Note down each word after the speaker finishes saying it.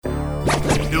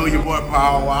do, your boy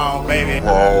Paul Wall, baby.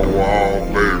 Paul Wall,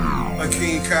 baby.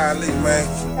 King Kylie,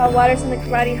 man. Y'all Waters and the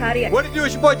Karate Hottie. What it do?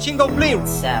 It's your boy Chingo Bling.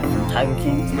 Saf from Tiger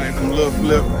King. Man, I'm Lil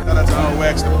Flip. Shout out to On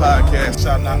Wax the Podcast.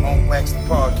 Shout out On Wax the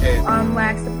Podcast. On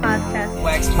Wax the Podcast.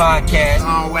 Wax Podcast.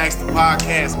 On Wax the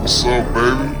Podcast. What's up,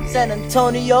 baby? San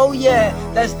Antonio, yeah.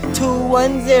 That's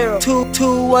 210.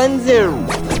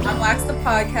 2210. On Wax the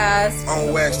Podcast.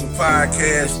 On Wax the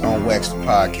Podcast. On Wax the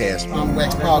Podcast. On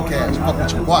Wax Podcast. Fuck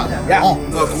with your wife. Yeah.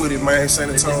 Fuck with it, man. San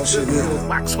Antonio shit.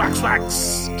 Wax, wax,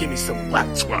 wax. Give me some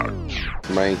wax, wax.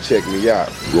 Man, check me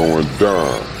out. Going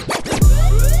down.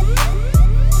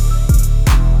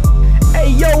 Hey,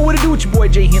 yo, what it do with your boy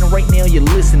JHen? Right now you're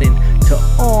listening to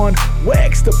On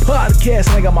Wax the Podcast.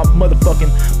 And I got my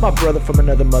brother from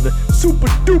another mother, Super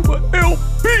Duper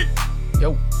LP.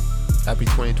 Yo, happy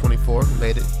 2024.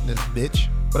 Made it, this bitch.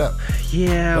 What up?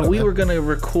 Yeah, what up, we man? were going to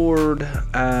record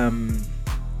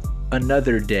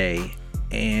another day.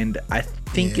 And I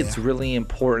think it's really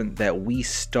important that we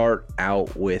start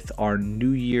out with our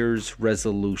New Year's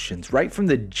resolutions right from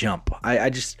the jump. I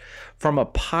just, from a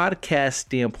podcast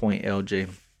standpoint, LJ,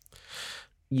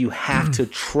 you have to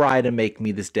try to make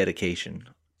me this dedication.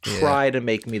 Try to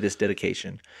make me this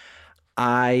dedication.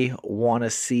 I want to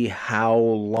see how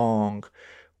long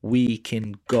we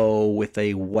can go with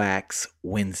a Wax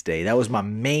Wednesday. That was my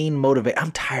main motivation.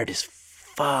 I'm tired as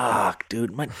fuck,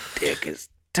 dude. My dick is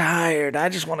tired. I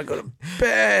just want to go to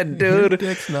bed, dude. Your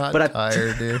dick's not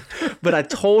tired, dude. But I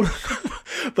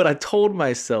told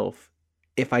myself,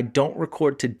 if I don't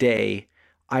record today,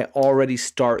 I already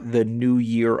start the new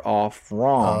year off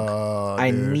wrong. Oh,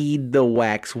 I dude. need the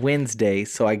Wax Wednesday,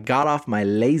 so I got off my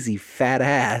lazy fat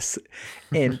ass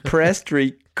and pressed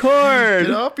record.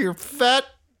 Get off your fat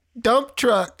dump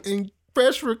truck and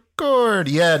press record.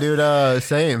 Yeah, dude.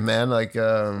 Same, man. Like,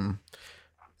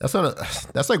 that's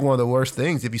like one of the worst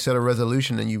things. If you set a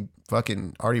resolution and you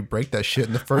fucking already break that shit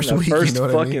in the first week, First you know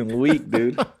what fucking I mean? week,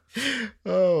 dude.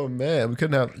 Oh man, we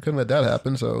couldn't let that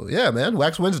happen. So yeah, man,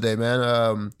 Wax Wednesday,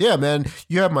 man. Yeah, man,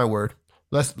 you have my word.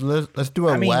 Let's do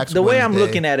a Wax Wednesday. The way I'm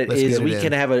looking at it Let's is get we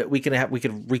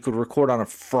in. could record on a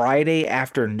Friday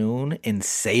afternoon and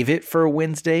save it for a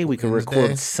Wednesday. We could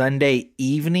record Sunday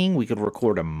evening. We could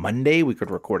record a Monday. We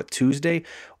could record a Tuesday.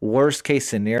 Worst case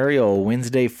scenario, a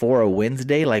Wednesday for a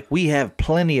Wednesday. Like, we have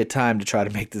plenty of time to try to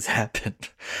make this happen.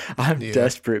 I'm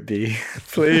desperate, B.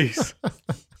 Please.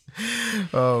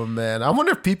 Oh man, I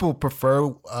wonder if people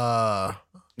prefer. I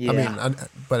mean,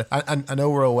 I know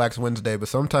we're a Wax Wednesday, but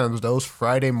sometimes those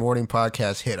Friday morning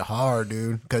podcasts hit hard,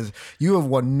 dude, because you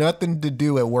have nothing to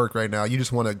do at work right now. You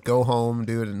just want to go home,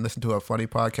 dude, and listen to a funny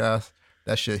podcast.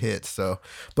 That shit hits. So,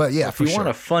 but yeah, if you want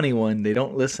a funny one, they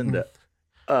don't listen to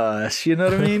us. You know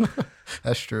what I mean?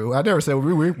 That's true. I never said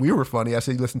we were funny. I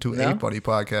said you listen to a funny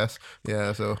podcast.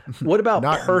 Yeah. So, what about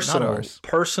not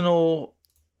personal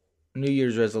New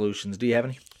Year's resolutions? Do you have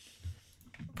any?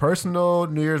 Personal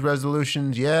New Year's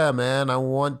resolutions, yeah, man.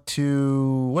 What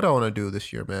do I want to do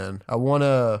this year, man? I want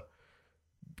to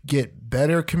get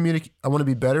better I want to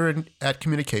be better at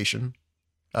communication.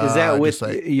 Is that with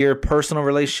your personal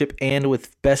relationship and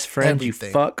with best friend you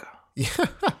fuck? Yeah.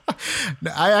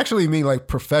 I actually mean like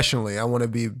professionally. I want to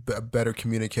be a better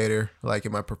communicator, like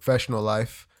in my professional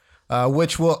life,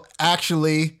 which will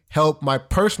actually help my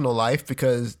personal life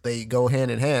because they go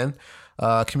hand in hand.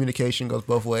 Communication goes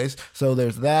both ways. So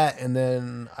there's that. And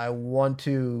then I want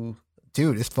to,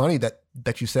 dude, it's funny that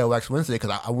you said Wax Wednesday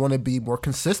because I want to be more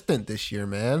consistent this year,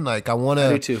 man. Like I want to.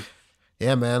 I do too.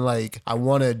 Yeah, man. Like I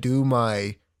want to do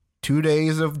my 2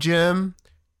 days of gym,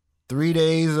 3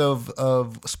 days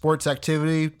of sports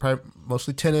activity,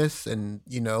 mostly tennis and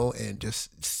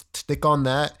just stick on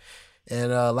that.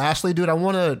 And lastly, dude, I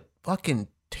want to fucking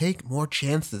take more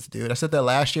chances, dude. I said that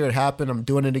last year it happened. I'm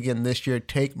doing it again this year.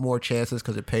 Take more chances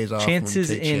because it pays off. Chances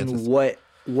in what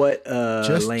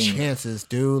just lane? Chances,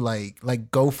 dude. Like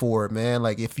go for it, man.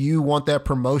 Like if you want that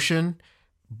promotion,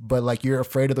 but like you're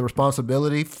afraid of the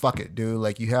responsibility, fuck it, dude.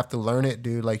 Like you have to learn it,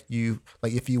 dude. Like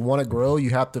if you want to grow, you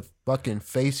have to fucking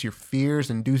face your fears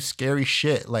and do scary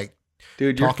shit. Like,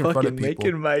 dude, you're fucking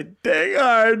making my day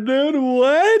hard, dude.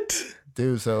 What?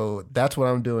 Dude, so that's what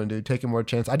I'm doing, dude. Taking more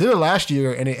chances. I did it last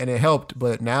year and it helped,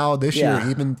 but now this year,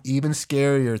 even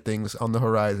scarier things on the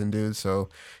horizon, dude. So,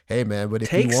 hey, man, but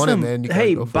if you want it, man, you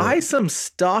gotta go for buy it. some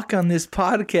stock on this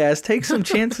podcast. Take some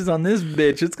chances on this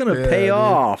bitch. It's gonna pay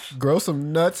off. Grow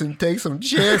some nuts and take some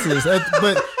chances.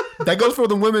 But that goes for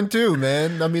the women too,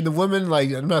 man. I mean, the women,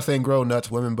 like, I'm not saying grow nuts,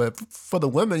 women, but for the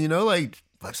women, like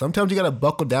sometimes you gotta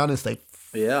buckle down and say,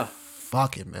 yeah,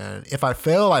 fuck it, man. If I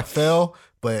fail, I fail.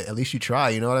 But at least you try,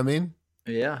 you know what I mean?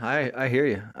 Yeah, I hear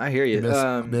you. I hear you.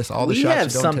 Miss all the we shots have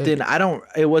you don't something. take.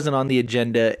 It wasn't on the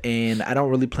agenda, and I don't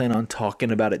really plan on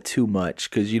talking about it too much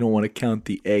because you don't want to count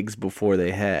the eggs before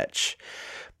they hatch.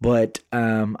 But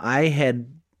I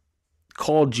had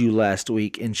called you last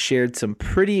week and shared some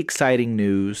pretty exciting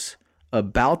news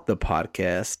about the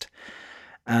podcast.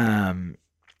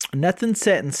 Nothing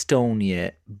set in stone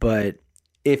yet, but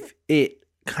if it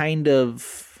kind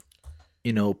of,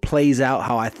 plays out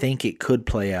how I think it could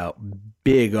play out,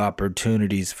 big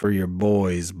opportunities for your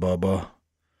boys, Bubba.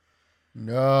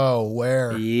 No,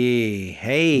 where? Yeah.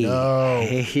 Hey. No.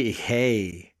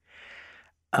 Hey.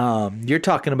 You're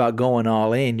talking about going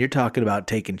all in. You're talking about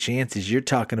taking chances. You're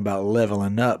talking about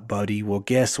leveling up, buddy. Well,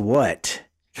 guess what?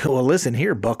 Well, listen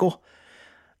here, Buckle.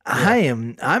 Yeah.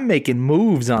 I'm making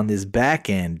moves on this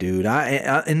back end, dude.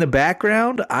 I in the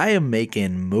background, I am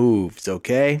making moves,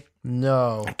 okay?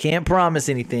 No. I can't promise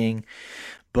anything,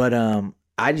 but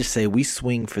I just say we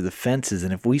swing for the fences,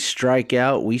 and if we strike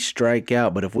out, we strike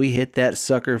out. But if we hit that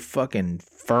sucker fucking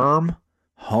firm,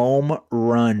 home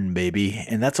run, baby.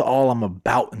 And that's all I'm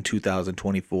about in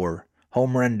 2024.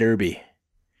 Home run derby.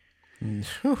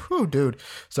 Dude.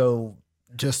 So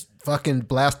just fucking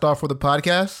blast off with a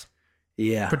podcast?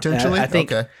 Yeah. Potentially? I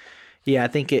think, okay. Yeah, I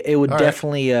think it would all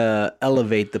definitely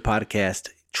elevate the podcast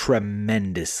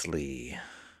tremendously.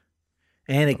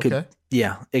 And it could,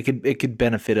 it could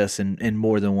benefit us in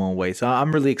more than one way. So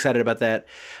I'm really excited about that.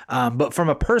 But from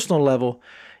a personal level,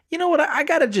 you know what? I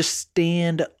got to just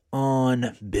stand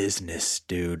on business,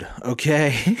 dude.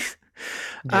 Okay.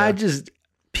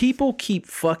 People keep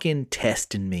fucking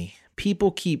testing me.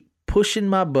 People keep pushing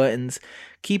my buttons.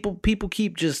 People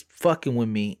keep just fucking with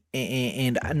me.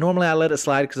 And normally I let it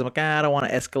slide because I'm like, I don't want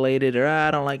to escalate it, or I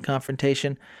don't like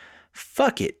confrontation.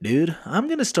 Fuck it, dude. I'm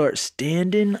going to start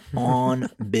standing on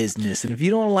business. And if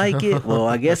you don't like it, well,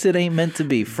 I guess it ain't meant to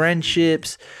be.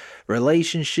 Friendships,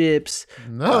 relationships,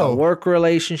 work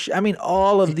relationship. I mean,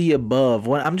 all of the above.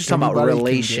 I'm just talking about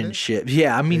relationships.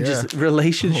 Yeah, I mean, just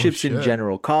relationships in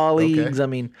general. Colleagues. Okay. I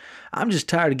mean, I'm just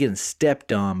tired of getting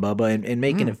stepped on, Bubba, and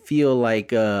making it feel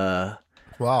like,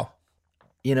 wow.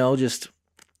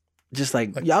 Just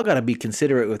like y'all got to be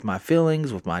considerate with my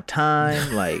feelings, with my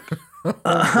time. Like,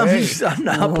 I'm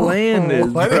not playing this,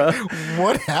 bro.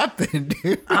 What happened,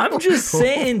 dude? I'm just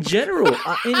saying in general.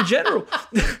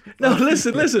 No,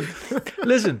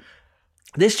 listen.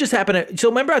 This just happened. So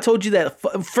remember I told you that,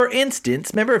 for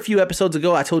instance, remember a few episodes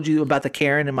ago I told you about the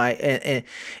Karen in my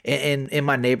in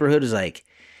my neighborhood is like,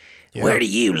 where do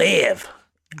you live?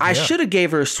 I should have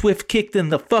gave her a swift kick in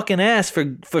the fucking ass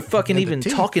for fucking even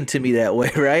talking to me that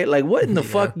way, right? Like, what in the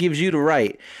fuck gives you the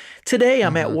right? Today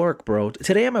I'm at work, bro.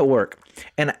 Today I'm at work,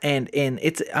 and I'm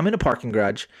in a parking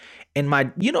garage, and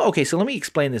okay, so let me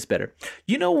explain this better.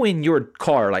 You know, when your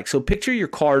car, like, so picture your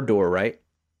car door, right?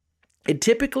 It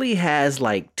typically has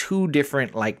like two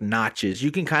different like notches. You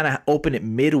can kind of open it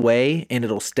midway and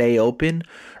it'll stay open,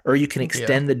 or you can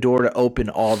extend the door to open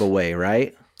all the way,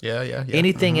 right? Yeah.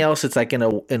 Anything else, it's like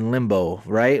in limbo,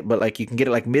 right? But like you can get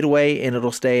it like midway and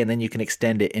it'll stay, and then you can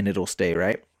extend it and it'll stay,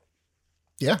 right?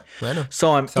 Yeah, I know.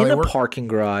 So I'm in a parking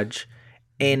garage,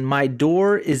 and my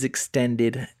door is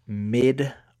extended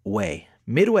midway,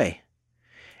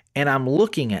 and I'm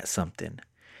looking at something,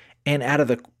 and out of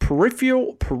the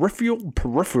peripheral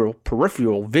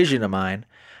vision of mine,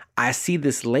 I see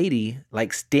this lady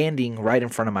like standing right in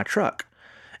front of my truck,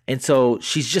 and so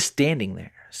she's just standing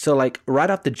there. So like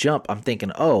right off the jump, I'm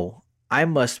thinking, oh,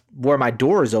 where my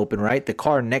door is open, right? The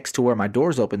car next to where my door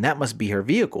is open, that must be her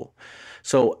vehicle.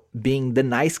 So being the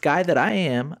nice guy that I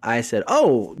am, I said,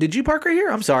 oh, did you park right here?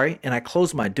 I'm sorry. And I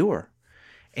closed my door.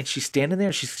 And she's standing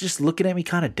there. She's just looking at me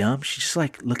kind of dumb. She's just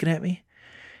like looking at me.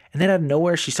 And then out of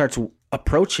nowhere, she starts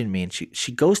approaching me. And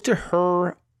she goes to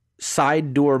her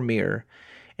side door mirror.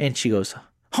 And she goes,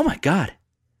 oh my God,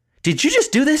 did you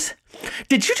just do this?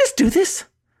 Did you just do this?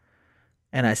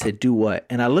 And I said, do what?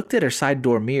 And I looked at her side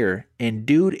door mirror. And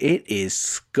dude, it is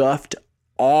scuffed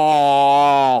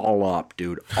all up,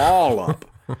 dude, all up.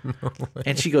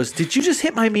 And she goes, did you just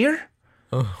hit my mirror?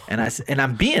 And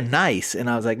I'm being nice, and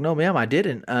I was like, no, ma'am, I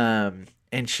didn't.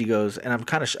 And she goes, and I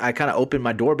kind of opened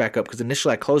my door back up because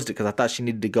initially I closed it because I thought she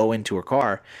needed to go into her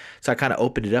car. So I kind of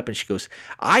opened it up, and she goes,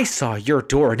 I saw your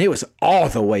door, and it was all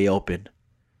the way open.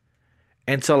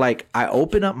 And so like I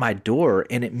open up my door,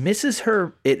 and it misses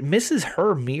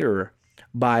her mirror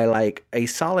by like a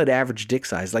solid average dick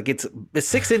size. Like it's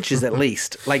 6 inches at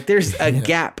least. Like there's a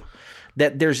gap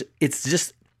that it's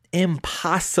just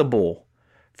impossible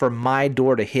for my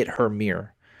door to hit her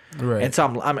mirror. Right. And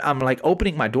so I'm like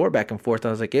opening my door back and forth. I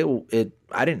was like,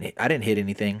 I didn't hit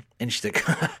anything. And she's like,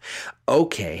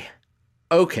 okay.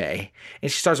 okay.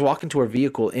 And she starts walking to her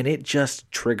vehicle, and it just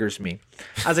triggers me.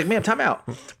 I was like, ma'am, time out.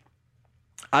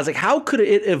 I was like, how could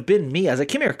it have been me? I was like,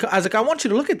 come here. I was like, I want you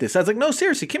to look at this. I was like, no,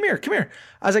 seriously, come here, come here.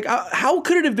 I was like, how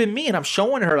could it have been me? And I'm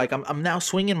showing her, like, I'm now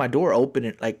swinging my door open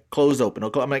and like closed open.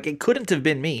 I'm like, it couldn't have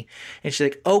been me. And she's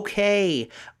like, okay.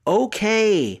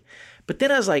 But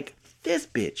then I was like, this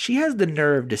bitch, she has the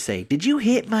nerve to say, did you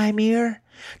hit my mirror?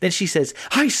 Then she says,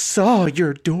 I saw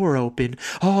your door open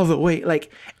all the way.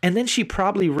 Like, and then she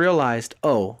probably realized,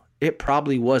 oh, it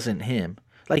probably wasn't him.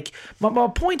 Like, my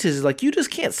point is, like, you just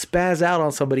can't spaz out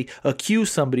on somebody, accuse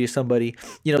somebody of somebody,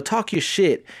 talk your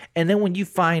shit. And then when you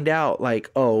find out, like,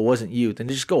 oh, it wasn't you, then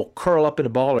just go curl up in a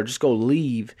ball or just go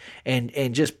leave and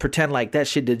just pretend like that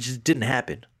shit just didn't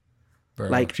happen. Bro,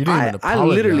 like, she didn't even I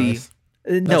literally... apologize.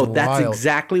 That's wild.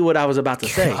 exactly what I was about to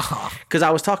say. Because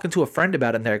I was talking to a friend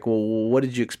about it, and they're like, well, what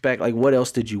did you expect? Like, what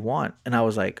else did you want? And I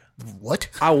was like, what?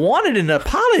 I wanted an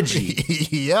apology.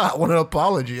 Yeah, I want an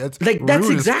apology. That's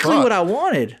exactly what I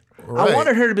wanted. Right. I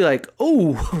wanted her to be like,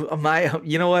 oh,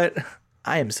 you know what?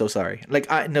 I am so sorry. Like,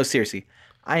 no, seriously.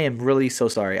 I am really so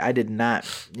sorry. I did not,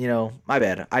 my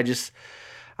bad.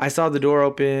 I saw the door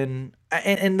open.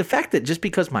 And the fact that just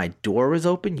because my door was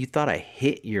open, you thought I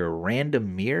hit your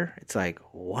random mirror. It's like,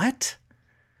 what?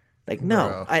 Like,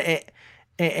 no.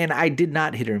 And I did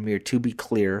not hit her mirror, to be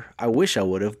clear. I wish I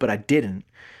would have, but I didn't.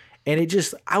 And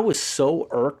I was so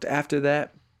irked after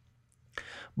that.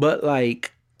 But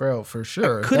like, bro, for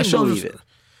sure. I couldn't believe it.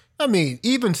 I mean,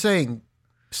 even saying,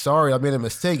 sorry, I made a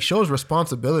mistake shows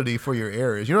responsibility for your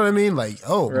errors. You know what I mean? Like,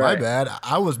 oh, my bad.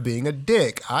 I was being a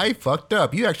dick. I fucked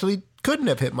up. You actually couldn't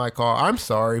have hit my car. I'm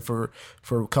sorry for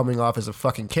coming off as a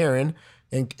fucking Karen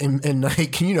and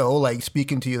like, like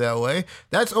speaking to you that way.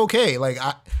 That's okay. Like,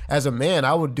 as a man,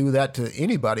 I would do that to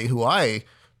anybody who I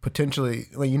potentially,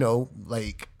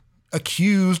 like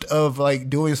accused of like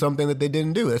doing something that they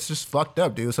didn't do. It's just fucked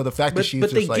up, dude. So the fact that she's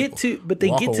just like, they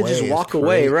get to just walk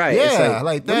away, right? Yeah, it's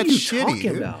like that's shitty,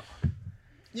 dude. About?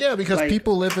 Yeah, because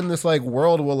people live in this like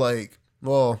world where like,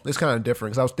 well, it's kind of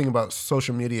different because I was thinking about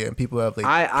social media and people have like.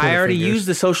 I already used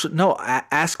the social. No,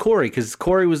 ask Corey because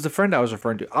Corey was the friend I was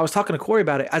referring to. I was talking to Corey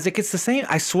about it. I was like, it's the same.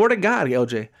 I swear to God,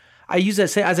 LJ. I use that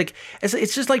same. I was like,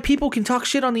 it's just like people can talk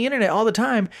shit on the internet all the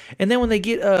time, and then when they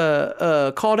get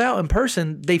called out in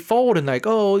person, they fold and like,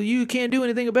 oh, you can't do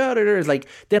anything about it, or it's like,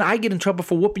 then I get in trouble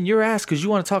for whooping your ass because you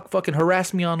want to talk fucking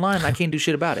harass me online and I can't do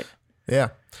shit about it. Yeah,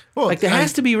 well, like there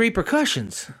has to be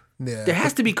repercussions. Yeah, there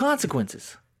has to be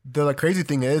consequences. The like, crazy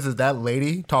thing is that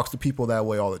lady talks to people that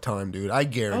way all the time, dude. I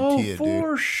guarantee it, dude.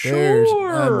 For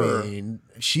sure. I mean,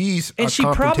 she's and she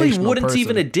probably wouldn't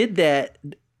even have did that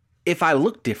if I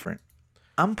looked different.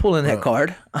 I'm pulling that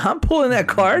card.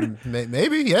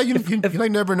 Maybe, yeah. You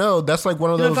like never know. That's like one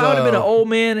of those. If I would have been an old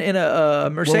man in a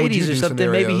Mercedes or something,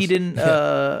 scenarios? maybe he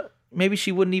didn't. Maybe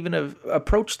she wouldn't even have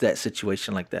approached that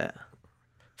situation like that.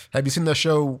 Have you seen the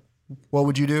show? What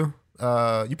Would You Do?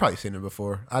 You've probably seen it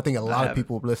before. I think a lot of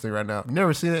people listening right now.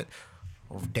 Never seen it?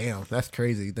 Oh, damn, that's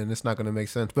crazy. Then it's not going to make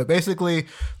sense. But basically,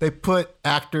 they put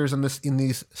actors in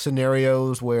these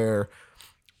scenarios where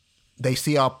they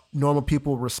see how normal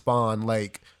people respond.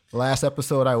 Like last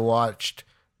episode I watched,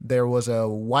 there was a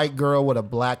white girl with a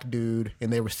black dude,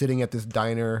 and they were sitting at this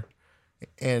diner,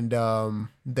 and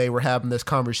they were having this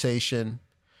conversation.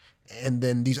 And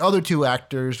then these other two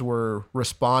actors were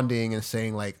responding and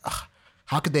saying like,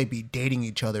 how could they be dating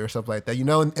each other or stuff like that,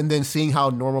 and then seeing how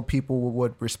normal people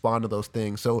would respond to those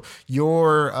things. So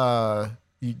your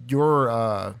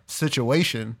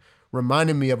situation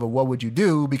reminded me of a What Would You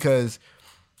Do, because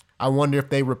I wonder if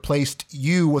they replaced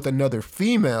you with another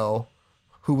female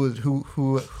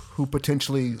who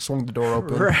potentially swung the door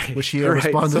open, would she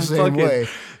respond the same way?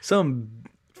 Some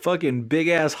fucking big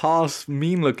ass hoss,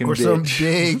 mean looking bitch. Or some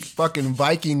big fucking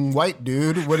Viking white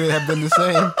dude, would it have been the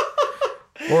same?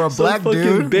 Or a black fucking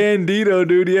dude. Bandito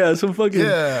dude, yeah. Some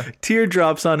fucking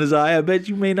teardrops on his eye. I bet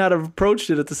you may not have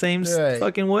approached it at the same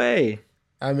fucking way.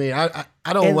 I mean, I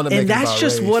don't want to make it about And that's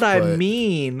just race, what I but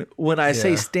mean when I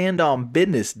say stand on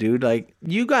business, dude. Like,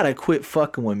 you gotta quit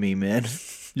fucking with me, man.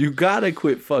 You gotta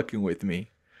quit fucking with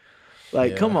me.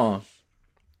 Like, come on.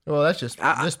 Well, that's just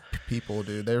people,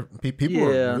 dude. People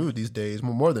are rude these days,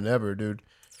 more than ever, dude.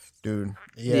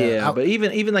 Yeah, but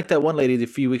even like that one lady a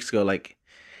few weeks ago, like,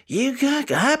 you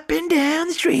got up and down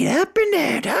the street, up and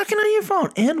down, talking on your phone,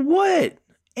 and what?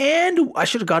 And I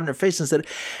should have gotten her face and said,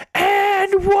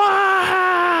 and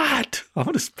what? I'm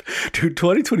gonna, dude,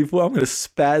 2024, I'm gonna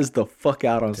spaz the fuck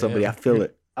out on somebody. I feel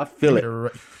it.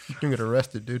 You can get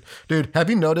arrested, dude. Dude, have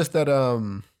you noticed that?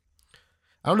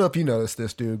 I don't know if you noticed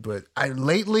this, dude, but I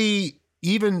lately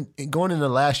even going into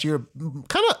last year,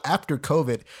 kind of after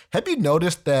COVID, have you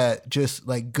noticed that just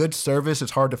like good service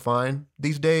is hard to find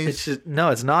these days? It's just, no,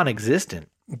 it's non-existent.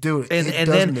 Dude, and it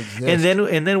then doesn't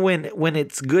exist. and then when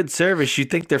it's good service, you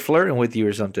think they're flirting with you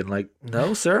or something. Like,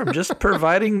 no, sir, I'm just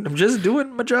I'm just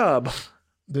doing my job.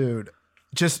 Dude,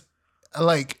 just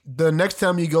like the next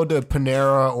time you go to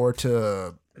Panera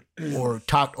or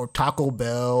Taco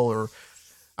Bell or,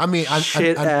 I mean,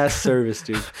 Shit ass service,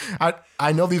 dude.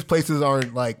 I know these places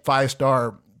aren't like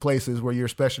 5-star places where you're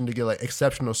expecting to get like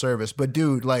exceptional service, but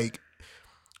dude, like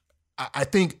I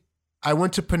think I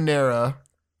went to Panera,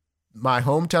 my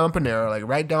hometown Panera, like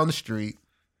right down the street.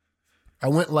 I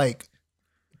went like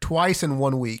twice in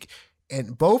 1 week,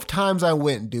 and both times I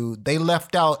went, dude, they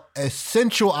left out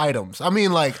essential items. I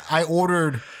mean, like I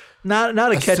ordered not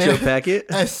a ketchup packet.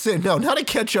 No, not a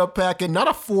ketchup packet, not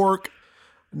a fork,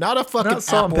 not a fucking not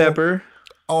salt apple, and pepper.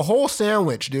 A whole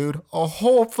sandwich, dude. A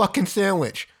whole fucking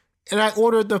sandwich. And I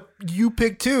ordered the you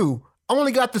pick two. I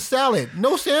only got the salad.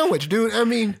 No sandwich, dude. I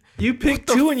mean, you pick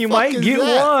two and you might get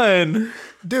one.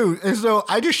 Dude, and so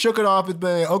I just shook it off and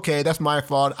been, okay, that's my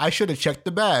fault. I should have checked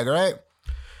the bag, right?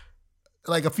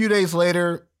 Like a few days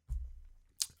later,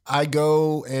 I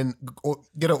go and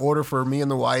get an order for me and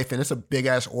the wife, and it's a big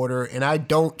ass order, and I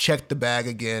don't check the bag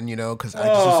again, you know, because I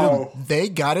just assume they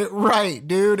got it right,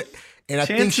 dude. And I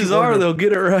think chances are they'll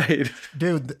get it right,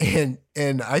 dude. And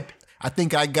I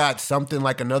think I got something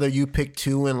like another you pick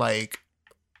two and like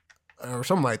or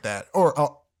something like that,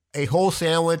 or a whole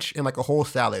sandwich and like a whole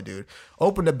salad, dude.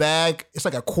 Open the bag, it's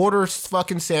like a quarter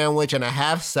fucking sandwich and a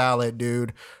half salad,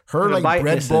 dude. Her like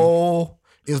bread bowl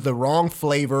is the wrong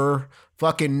flavor.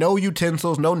 Fucking no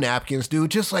utensils, no napkins, dude.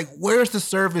 Just like, where's the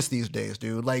service these days,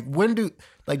 dude? Like, when do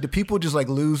people just like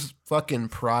lose fucking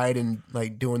pride in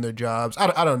like doing their jobs?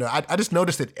 I don't know. I just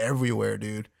noticed it everywhere,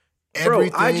 dude. Bro,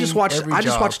 I just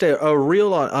watched a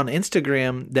reel on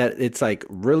Instagram that it's like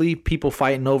really people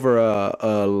fighting over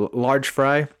a large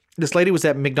fry. This lady was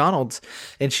at McDonald's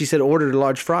and she said ordered a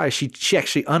large fry.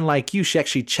 Unlike you, she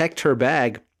actually checked her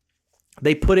bag.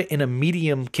 They put it in a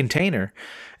medium container.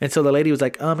 And so the lady was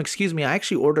like, excuse me, I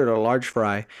actually ordered a large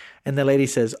fry. And the lady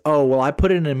says, oh, well, I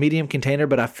put it in a medium container,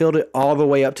 but I filled it all the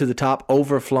way up to the top,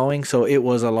 overflowing. So it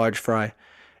was a large fry.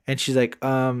 And she's like,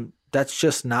 that's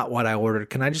just not what I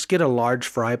ordered. Can I just get a large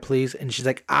fry, please? And she's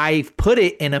like, I put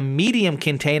it in a medium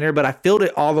container, but I filled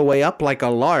it all the way up like a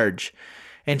large.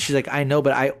 And she's like, I know,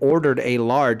 but I ordered a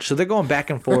large. So they're going back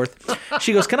and forth.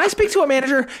 She goes, can I speak to a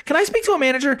manager? Can I speak to a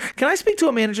manager? Can I speak to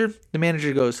a manager? The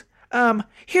manager goes,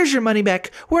 here's your money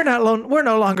back. We're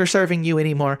no longer serving you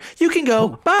anymore. You can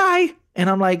go. Bye.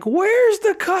 And I'm like, where's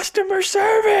the customer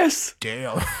service?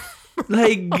 Damn.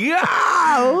 Like,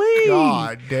 golly.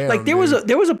 God damn. Like there was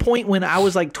a point when I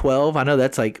was like 12. I know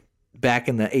that's like back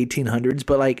in the 1800s,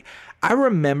 but like I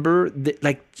remember that,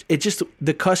 like, it just,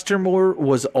 the customer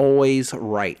was always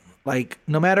right. Like,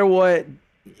 no matter what,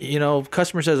 you know,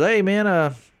 customer says, hey man,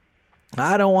 I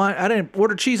didn't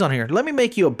order cheese on here. Let me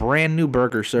make you a brand new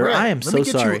burger, sir. Right. I am so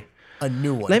sorry. A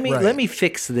new one. Let me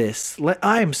fix this.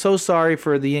 I am so sorry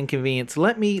for the inconvenience.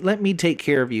 Let me take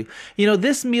care of you. You know,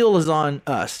 this meal is on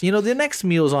us. You know, the next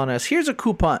meal is on us. Here's a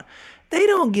coupon. They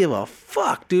don't give a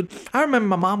fuck, dude. I remember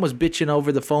my mom was bitching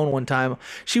over the phone one time.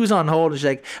 She was on hold and she's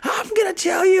like, I'm going to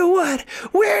tell you what,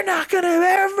 you're not going to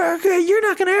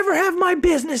ever have my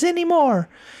business anymore.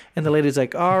 And the lady's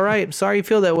like, all right, I'm sorry you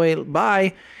feel that way.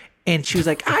 Bye. And she was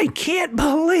like, I can't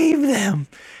believe them.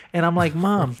 And I'm like,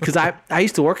 Mom, because I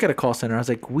used to work at a call center. I was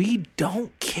like, we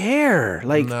don't care.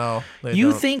 Like, no, you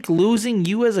don't. think losing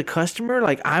you as a customer,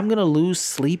 like I'm going to lose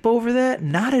sleep over that?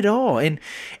 Not at all. And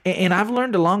I've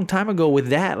learned a long time ago with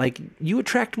that, like you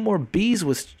attract more bees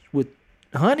with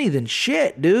honey than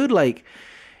shit, dude. Like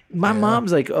my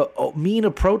mom's like a mean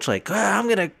approach, like I'm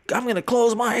gonna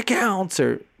close my accounts,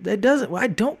 or that doesn't. I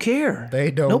don't care.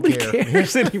 Nobody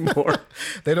cares anymore.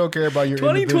 They don't care about your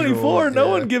 2024. No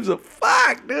one gives a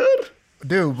fuck,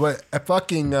 dude. But a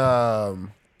fucking kind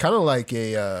of like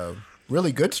a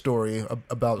really good story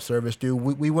about service, dude.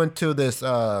 We went to this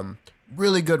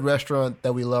really good restaurant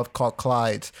that we love called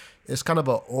Clyde's. It's kind of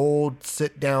an old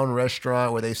sit down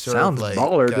restaurant where they serve sounds like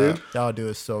baller, dude. Oh, dude,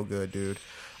 it's so good, dude.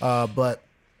 But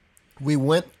we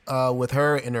went with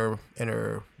her and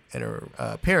her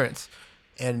parents,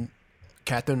 and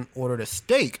Catherine ordered a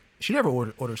steak. She never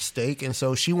ordered steak, and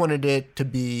so she wanted it to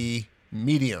be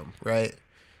medium, right?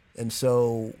 And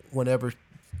so whenever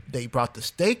they brought the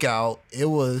steak out, it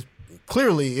was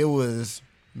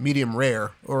medium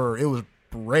rare, or it was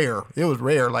rare. It was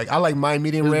rare. Like I like mine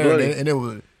medium rare, and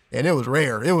it was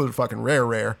rare. It was fucking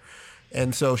rare.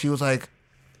 And so she was like,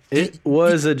 it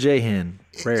was a JHen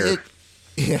rare.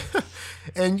 Yeah.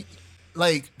 And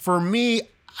like for me,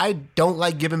 I don't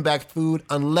like giving back food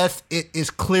unless it is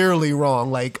clearly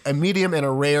wrong. Like a medium and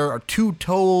a rare are two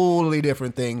totally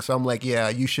different things. So I'm like, yeah,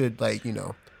 you should like,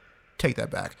 take that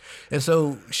back. And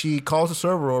so she calls the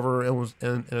server over and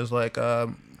was like,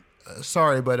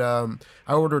 sorry, but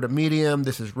I ordered a medium.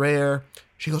 This is rare.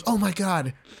 She goes, oh my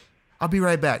God, I'll be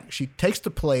right back. She takes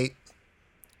the plate,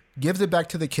 gives it back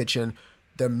to the kitchen.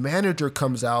 The manager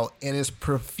comes out and is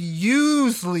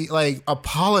profusely like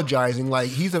apologizing. Like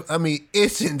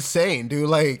it's insane, dude.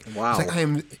 Like, wow.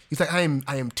 He's like, I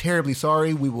am terribly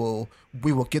sorry. We will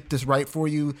get this right for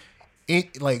you.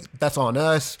 That's on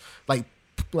us. Like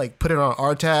put it on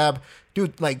our tab,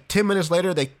 dude. Like 10 minutes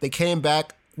later, they came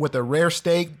back with a rare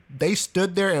steak. They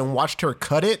stood there and watched her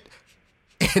cut it.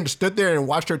 And stood there and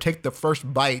watched her take the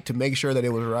first bite to make sure that it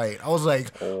was right. I was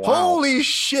like, holy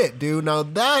shit, dude. Now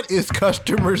that is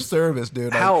customer service,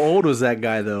 dude. How old was that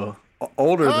guy, though?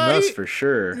 Older than us, for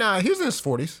sure. Nah, he was in his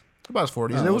 40s. About his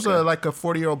 40s. It was like a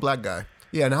 40-year-old black guy.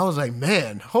 Yeah, and I was like,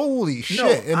 man, holy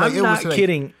shit. And I'm not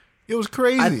kidding. It was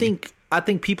crazy. I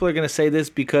think people are going to say this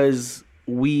because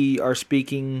we are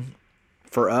speaking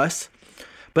for us.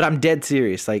 But I'm dead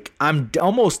serious. Like, I'm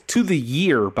almost to the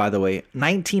year, by the way,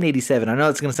 1987. I know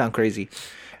it's going to sound crazy.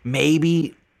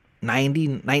 Maybe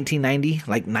 1990,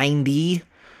 like 90.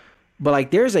 But,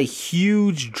 like, there's a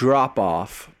huge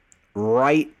drop-off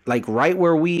right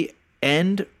where we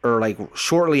end or, like,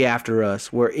 shortly after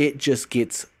us where it just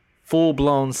gets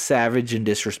full-blown savage and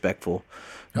disrespectful.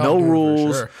 No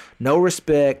rules, sure. No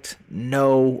respect,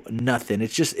 no nothing.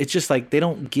 It's just like they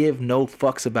don't give no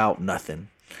fucks about nothing.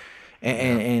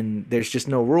 And there's just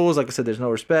no rules. Like I said, there's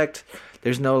no respect.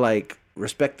 There's no like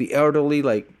respect the elderly.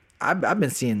 Like I've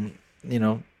been seeing,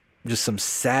 just some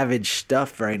savage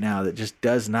stuff right now that just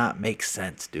does not make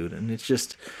sense, dude. And it's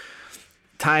just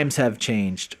times have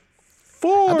changed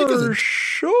for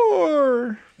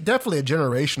sure. Definitely a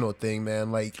generational thing,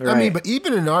 man. Like right. But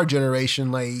even in our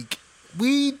generation, like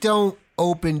we don't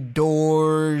open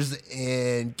doors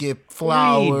and give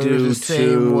flowers the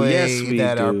same way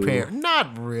that our parents.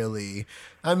 Not really.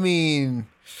 I mean,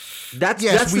 that's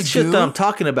the shit that I'm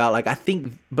talking about. Like I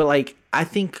think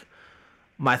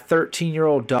my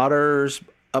 13-year-old daughter's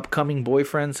upcoming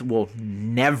boyfriends will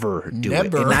never do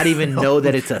it, and not even know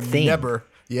that it's a thing. Never.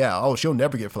 Yeah. Oh, she'll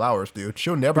never get flowers, dude.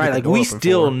 She'll never. Right. Get like we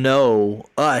still know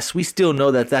us. We still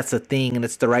know that that's a thing, and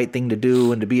it's the right thing to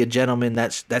do, and to be a gentleman.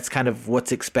 That's kind of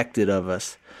what's expected of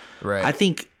us. Right. I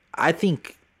think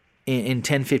in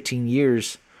 10, 15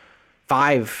 years,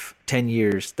 5, 10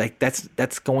 years, like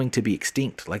that's going to be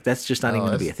extinct. Like that's just not even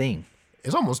going to be a thing.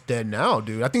 It's almost dead now,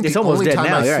 dude. I think it's almost dead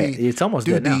now. Right. It's almost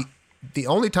dead now. The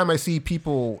only time I see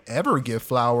people ever give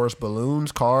flowers,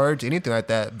 balloons, cards, anything like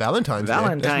that, Valentine's Day.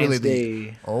 That's really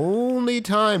the only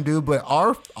time, dude. But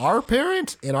our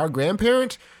parents and our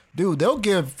grandparents, dude, they'll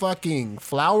give fucking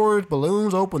flowers,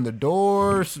 balloons, open the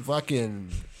doors, fucking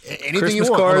anything Christmas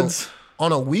you want cards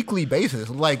on a weekly basis.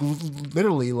 Like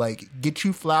literally, like get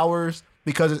you flowers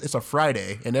because it's a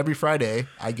Friday, and every Friday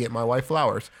I get my wife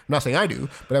flowers. I'm not saying I do,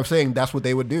 but I'm saying that's what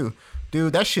they would do.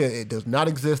 Dude, that shit, it does not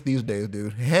exist these days,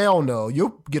 dude. Hell no.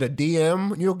 You'll get a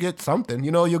DM. You'll get something.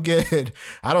 You'll get,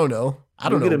 I don't know.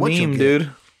 You'll get a meme, dude.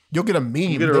 You'll get a meme.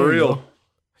 You'll get a reel.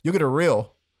 You'll get a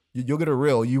reel. You'll get a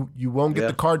reel. You won't get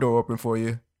the car door open for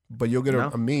you, but you'll get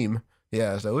a meme.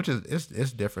 Yeah, so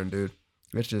it's different, dude.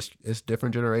 It's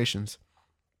different generations.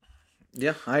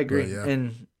 Yeah, I agree. Yeah.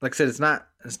 And like I said, it's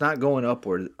not going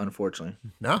upward, unfortunately.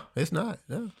 No, it's not.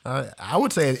 No. I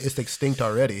would say it's extinct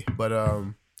already, but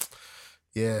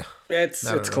yeah,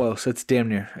 it's close. It's damn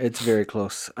near. It's very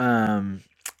close.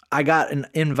 I got an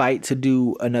invite to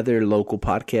do another local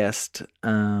podcast.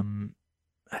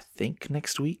 I think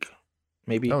next week,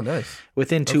 maybe. Oh, nice.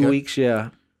 Within 2 weeks,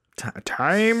 yeah.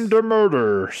 Time to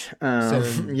murder. San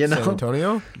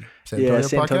Antonio. San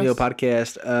Antonio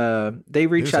podcast. They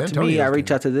reached out to me. I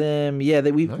reached out to them. Yeah,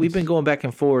 we've been going back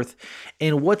and forth.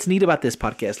 And what's neat about this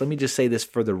podcast? Let me just say this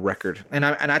for the record. And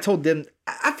I told them.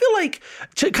 I feel like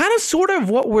kind of sort of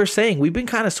what we're saying. We've been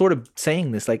kind of sort of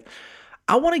saying this. Like,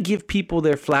 I want to give people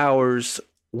their flowers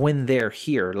when they're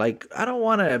here. Like, I don't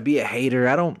want to be a hater.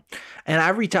 And I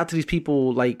reach out to these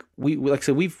people. Like I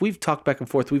said, we've talked back and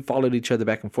forth. We've followed each other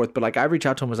back and forth. But like, I reach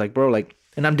out to them. I was like, bro, like,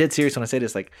 and I'm dead serious when I say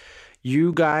this. Like,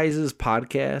 you guys'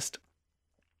 podcast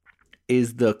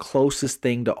is the closest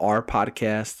thing to our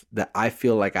podcast that I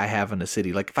feel like I have in the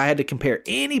city. Like, if I had to compare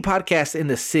any podcast in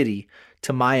the city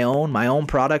to my own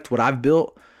product, what I've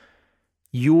built,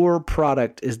 your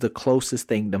product is the closest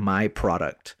thing to my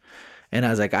product. And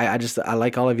I was like, I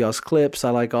like all of y'all's clips.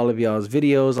 I like all of y'all's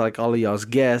videos. I like all of y'all's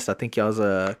guests. I think y'all's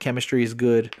chemistry is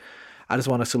good. I just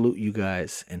want to salute you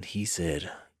guys. And he said,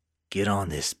 get on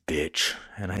this bitch.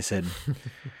 And I said,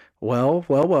 well.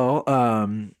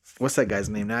 What's that guy's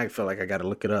name? Now I feel like I got to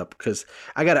look it up because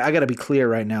I gotta be clear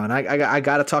right now. And I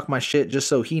got to talk my shit just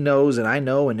so he knows and I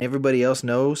know and everybody else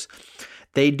knows.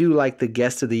 They do like the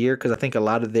guest of the year because I think a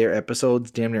lot of their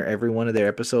episodes, damn near every one of their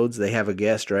episodes, they have a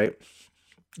guest, right?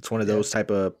 It's one of those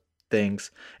type of things.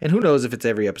 And who knows if it's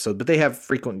every episode, but they have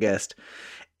frequent guests.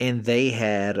 And they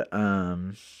had,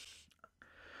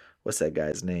 what's that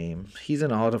guy's name? He's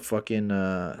in all the fucking,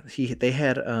 they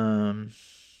had,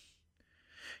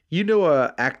 you know,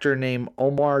 a actor named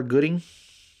Omar Gooding?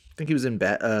 I think he was in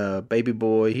Baby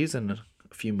Boy. He's in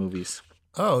a few movies.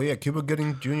 Oh, yeah. Cuba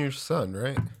Gooding Jr.'s son,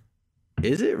 right?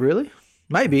 Is it really?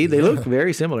 Might be. They look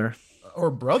very similar. Or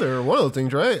brother, or one of those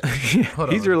things, right?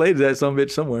 He's related to that some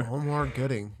bitch somewhere. Omar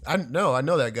Gooding. I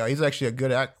know that guy. He's actually a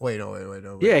good act. Wait,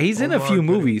 no. Yeah, he's in a few Gooding.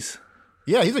 Movies.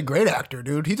 Yeah, he's a great actor,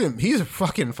 dude. He's a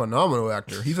fucking phenomenal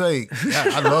actor. He's like,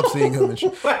 I love seeing him. And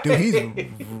dude,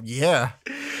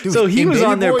 Dude, so he was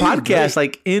on their podcast, great.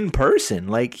 like in person,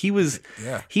 like he was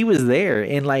there.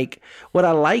 And like, what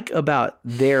I like about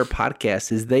their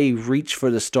podcast is they reach for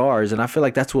the stars. And I feel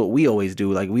like that's what we always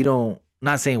do. Like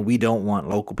not saying we don't want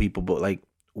local people, but like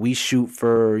we shoot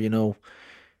for, you know,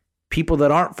 people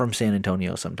that aren't from San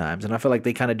Antonio sometimes. And I feel like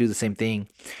they kind of do the same thing.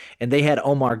 And they had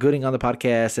Omar Gooding on the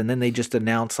podcast, and then they just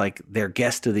announced like their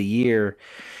guest of the year.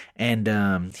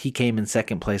 And he came in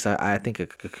second place. I think a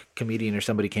comedian or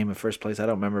somebody came in first place. I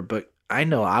don't remember, but I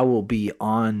know I will be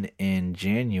on in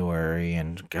January.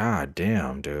 And god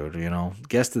damn, dude, you know,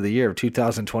 guest of the year of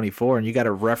 2024. And you got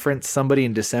to reference somebody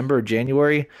in December or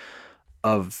January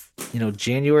of, you know,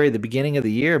 January, the beginning of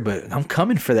the year, but I'm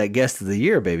coming for that guest of the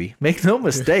year, baby. Make no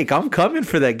mistake. I'm coming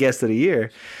for that guest of the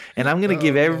year. And I'm going to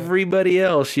give everybody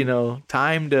else, you know,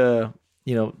 time to,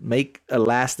 you know, make a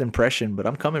last impression, but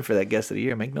I'm coming for that guest of the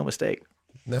year. Make no mistake.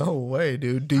 No way,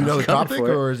 dude. Do you know the topic,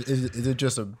 or is it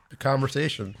just a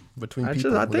conversation between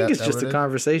people? I think it's just a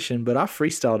conversation, but I'll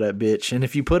freestyle that bitch. And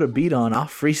if you put a beat on, I'll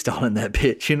freestyle in that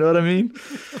bitch. You know what I mean?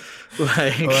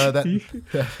 Like,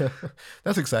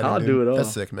 that's exciting. I'll dude. do it all.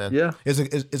 That's sick, man. Yeah. Is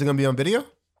it going to be on video?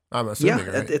 I'm assuming.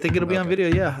 Yeah, right? I think it'll be on video.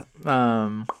 Yeah.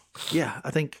 Yeah, I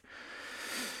think.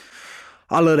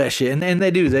 I love that shit. And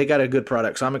they do. They got a good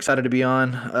product. So I'm excited to be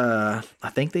on. I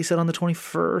think they said on the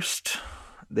 21st.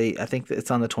 I think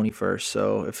it's on the 21st.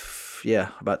 So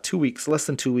about 2 weeks, less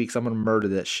than 2 weeks, I'm going to murder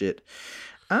that shit.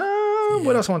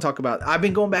 What else I want to talk about? I've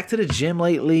been going back to the gym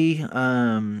lately.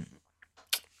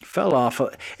 Fell off.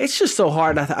 It's just so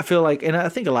hard. I feel like, and I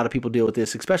think a lot of people deal with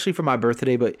this, especially for my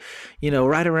birthday, but you know,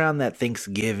 right around that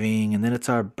Thanksgiving, and then it's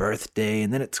our birthday,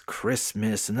 and then it's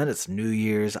Christmas, and then it's New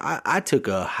Year's. I took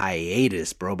a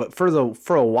hiatus, bro, but for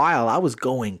a while I was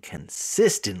going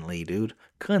consistently, dude.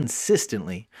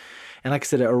 Consistently. And like I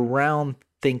said, around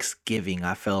Thanksgiving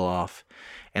I fell off.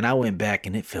 And I went back,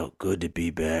 and it felt good to be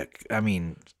back. I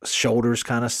mean, shoulders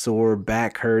kind of sore,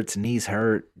 back hurts, knees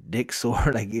hurt, dick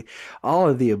sore, like all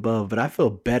of the above. But I feel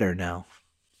better now.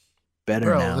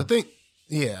 Better now. The thing,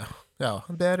 yeah. Oh,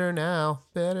 better now.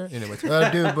 Better. Anyways,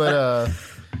 dude, but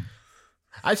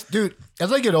dude,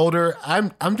 as I get older,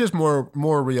 I'm just more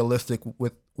realistic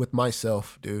with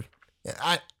myself, dude.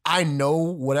 I know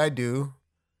what I do.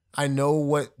 I know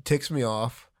what ticks me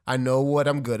off. I know what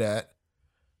I'm good at.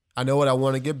 I know what I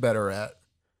want to get better at,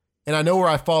 and I know where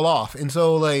I fall off. And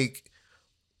so, like,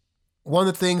 one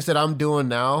of the things that I'm doing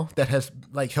now that has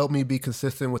like helped me be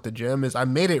consistent with the gym is I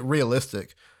made it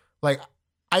realistic. Like,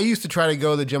 I used to try to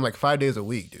go to the gym like 5 days a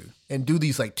week, dude, and do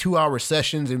these like 2-hour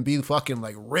sessions and be fucking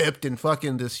like ripped and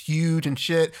fucking this huge and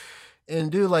shit.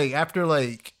 And dude, like after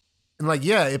like, and like,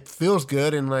 yeah, it feels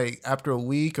good. And like after a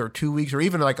week or 2 weeks or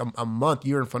even like a month,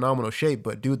 you're in phenomenal shape.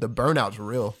 But dude, the burnout's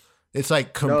real. It's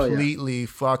like completely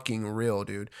fucking real,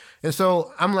 dude. And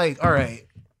so I'm like, all right,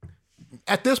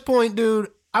 at this point, dude,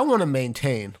 I want to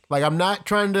maintain. Like, I'm not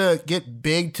trying to get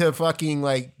big to fucking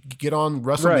like get on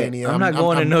WrestleMania. Right. I'm not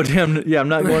going to no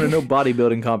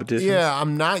bodybuilding competition. Yeah,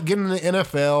 I'm not getting in the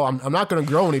NFL. I'm not going to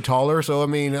grow any taller. So I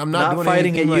mean, I'm not doing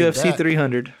fighting at like UFC that.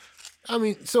 300. I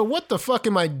mean, so what the fuck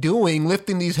am I doing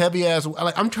lifting these heavy ass?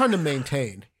 Like, I'm trying to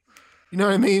maintain. You know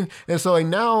what I mean? And so like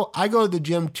now I go to the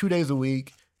gym 2 days a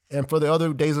week. And for the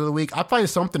other days of the week, I find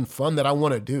something fun that I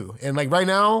want to do. And like right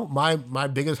now, my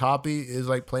biggest hobby is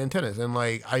like playing tennis. And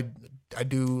like I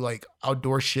do like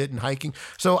outdoor shit and hiking.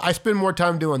 So I spend more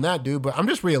time doing that, dude. But I'm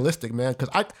just realistic, man. Because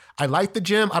I like the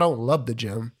gym. I don't love the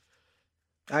gym.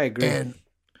 I agree.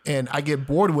 And I get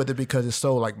bored with it because it's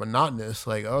so like monotonous.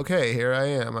 Like, okay, here I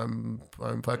am.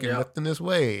 I'm fucking lifting this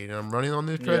weight and I'm running on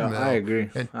this treadmill. Yeah, I agree.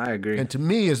 I agree. And to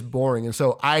me, it's boring. And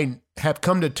so I have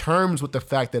come to terms with the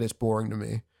fact that it's boring to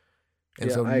me. And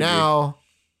Yeah, so I now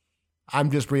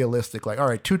I'm just realistic. Like, all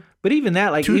right, But even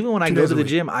that, like, even when I 2 go days to a the week.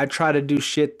 gym, I try to do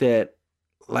shit that,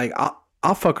 like,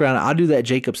 I'll fuck around. I'll do that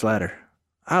Jacob's ladder.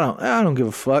 I don't give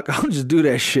a fuck. I'll just do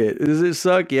that shit. Does it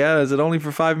suck? Yeah. Is it only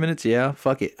for 5 minutes? Yeah.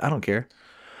 Fuck it. I don't care.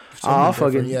 I'll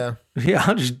Something fucking different,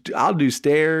 yeah. yeah. I'll do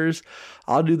stairs.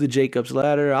 I'll do the Jacob's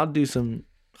ladder. I'll do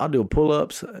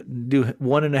pull-ups. Do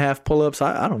 1.5 pull-ups.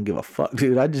 I don't give a fuck,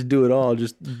 dude. I just do it all.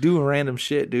 Just doing random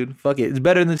shit, dude. Fuck it. It's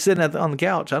better than sitting on the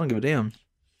couch. I don't give a damn.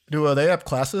 Do they have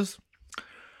classes?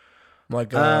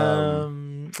 Like, There are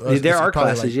probably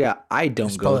classes, like- yeah. I don't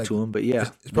it's go probably to them, but yeah.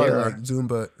 It's probably there like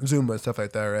are. Zumba stuff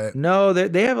like that, right? No,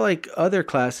 they have like other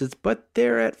classes, but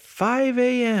they're at 5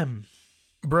 a.m.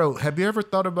 Bro, have you ever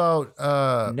thought about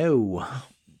No.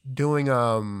 doing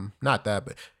not that,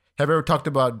 but have you ever talked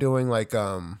about doing like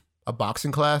a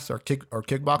boxing class or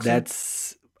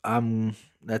kickboxing?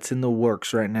 That's in the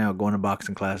works right now, going to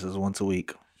boxing classes once a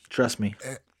week. Trust me.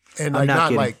 and I'm like not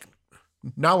kidding.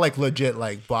 not like legit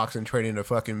like boxing training to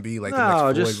fucking be like the No,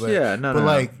 next just Floyd, no, but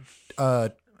no.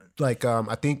 like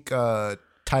I think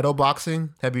title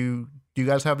boxing. Do you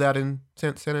guys have that in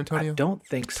San Antonio? I don't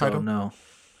think so. Title? No.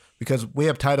 Because we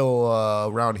have title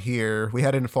around here. We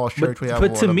had it in Falls Church.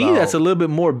 But to me, that's a little bit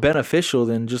more beneficial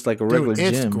than just like a regular Dude,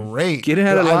 it's gym. great. Get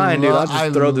out of Dude, line, dude. I'll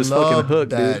just throw this fucking love hook,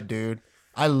 that, dude.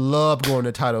 I love going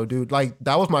to title, dude. Like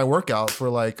that was my workout for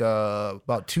like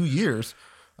about 2 years.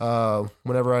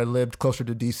 Whenever I lived closer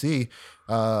to DC,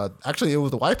 actually it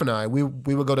was the wife and I. We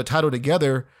would go to title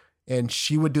together, and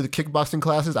she would do the kickboxing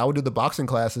classes. I would do the boxing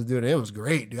classes, dude. And it was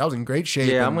great, dude. I was in great shape.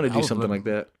 Yeah, and I'm gonna I do was something like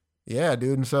that. Yeah,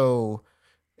 dude. And so,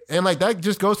 and like that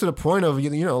just goes to the point of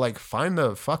like find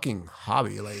a fucking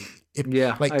hobby. Like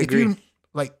I agree.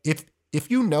 If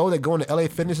you know that going to LA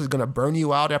Fitness is gonna burn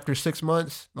you out after 6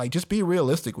 months, like just be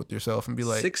realistic with yourself and be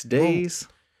like 6 days.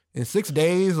 In 6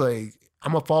 days, like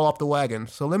I'm gonna fall off the wagon.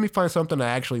 So let me find something I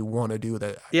actually want to do.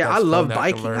 Yeah, I that's love fun that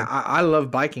I can biking. learn. I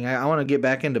love biking. I want to get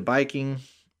back into biking.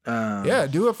 Yeah,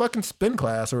 do a fucking spin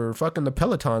class or fucking the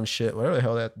Peloton shit, whatever the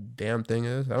hell that damn thing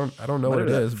is. I don't know what it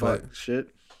is, but shit.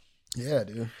 yeah,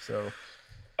 dude. So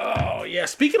Oh yeah.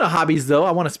 Speaking of hobbies, though,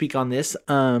 I want to speak on this.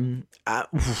 All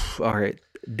right,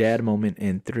 dad moment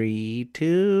in 3,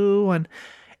 2, 1.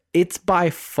 It's by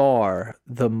far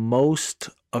the most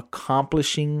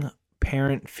accomplishing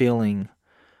parent feeling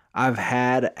I've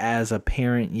had as a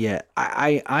parent yet.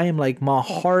 I am like, my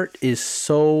heart is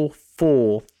so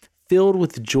filled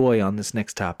with joy on this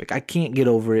next topic. I can't get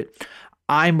over it.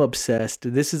 I'm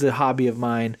obsessed. This is a hobby of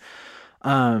mine.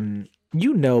 But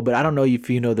I don't know if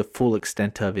you know the full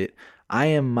extent of it. I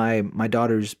am my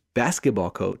daughter's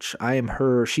basketball coach. I am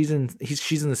her. She's in the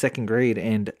 2nd grade,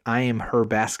 and I am her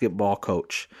basketball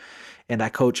coach. And I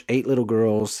coach 8 little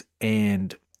girls,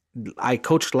 and I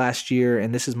coached last year,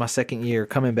 and this is my 2nd year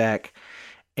coming back.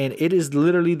 And it is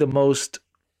literally the most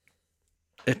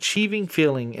achieving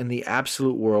feeling in the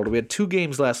absolute world. We had 2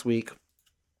 games last week.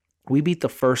 We beat the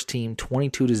first team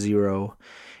 22-0,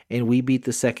 and we beat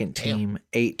the second team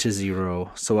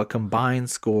 8-0. So a combined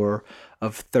score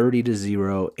of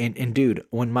 30-0. And dude,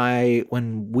 when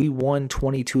we won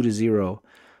 22-0,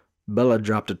 Bella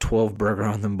dropped a 12 burger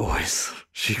on them boys.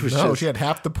 She had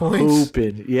half the points.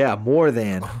 Hooping. Yeah, more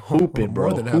than hooping, bro.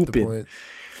 More than half the points.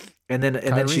 And then she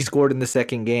Kyrie. scored in the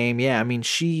second game. Yeah, I mean,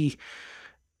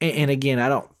 and again, I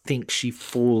don't think she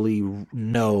fully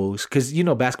knows, because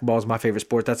basketball is my favorite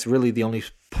sport. That's really the only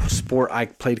sport I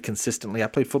played consistently. I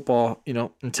played football,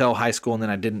 until high school, and then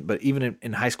I didn't. But even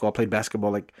in high school, I played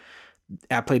basketball. Like,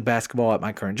 I played basketball at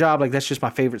my current job. Like, that's just my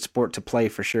favorite sport to play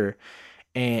for sure.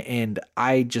 And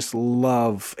I just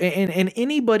love, and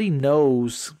anybody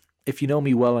knows, if you know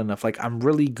me well enough, like, I'm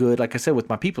really good, like I said, with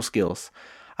my people skills.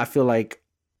 I feel like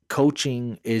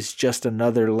coaching is just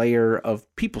another layer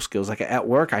of people skills. Like, at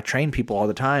work, I train people all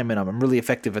the time, and I'm really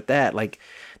effective at that. Like,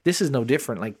 this is no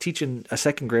different. Like, teaching a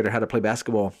 2nd grader how to play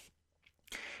basketball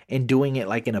and doing it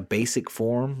like in a basic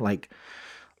form. Like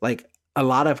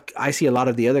I see a lot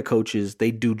of the other coaches,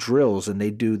 they do drills and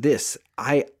they do this.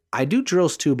 I do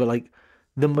drills too, but like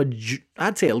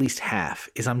I'd say at least half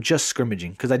is I'm just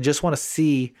scrimmaging, because I just want to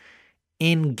see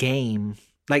in game,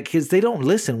 like, because they don't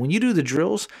listen. When you do the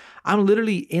drills, I'm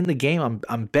literally in the game.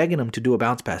 I'm begging them to do a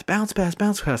bounce pass,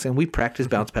 and we practice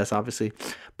bounce pass, obviously.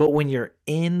 But when you're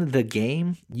in the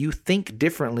game, you think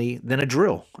differently than a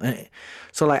drill.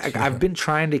 So like, I've been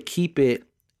trying to keep it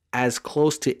as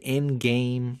close to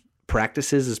in-game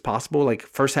practices as possible. Like,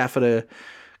 first half of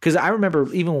because I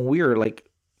remember even when we were like,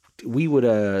 we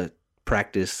would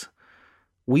practice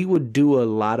we would do a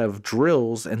lot of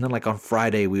drills, and then like on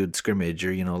Friday we would scrimmage,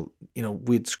 or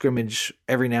we'd scrimmage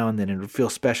every now and then, and it would feel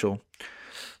special.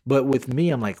 But with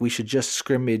me, I'm like, we should just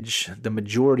scrimmage the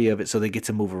majority of it so they get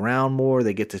to move around more.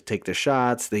 They get to take their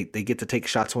shots. They get to take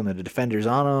shots when the defender's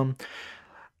on them.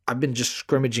 I've been just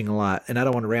scrimmaging a lot, and I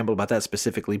don't want to ramble about that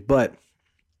specifically. But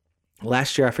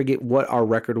last year, I forget what our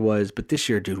record was, but this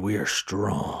year, dude, we are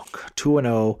strong.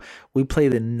 2-0. We play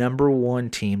the number one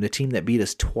team, the team that beat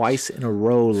us twice in a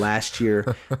row last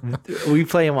year. We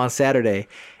play them on Saturday.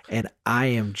 And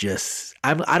I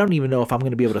don't even know if I'm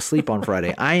going to be able to sleep on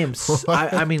Friday. I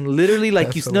mean, literally,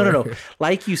 like no.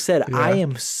 Like you said, yeah. I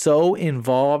am so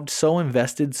involved, so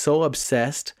invested, so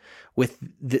obsessed with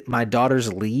my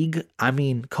daughter's league. I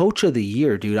mean, coach of the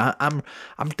year, dude. I'm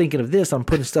thinking of this. I'm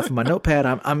putting stuff in my notepad.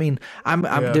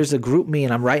 There's a group me,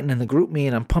 and I'm writing in the group me,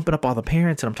 and I'm pumping up all the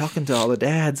parents, and I'm talking to all the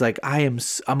dads. Like I'm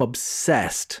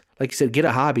obsessed. Like you said, get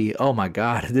a hobby. Oh my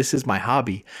God, this is my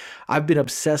hobby. I've been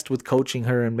obsessed with coaching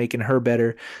her and making her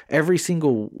better. Every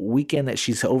single weekend that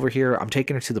she's over here, I'm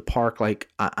taking her to the park. Like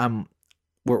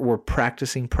we're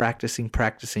practicing,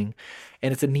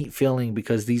 and it's a neat feeling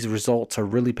because these results are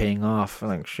really paying off.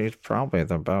 Like she's probably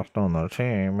the best on the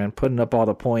team and putting up all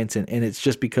the points, and it's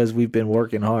just because we've been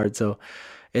working hard. So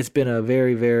it's been a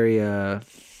very, very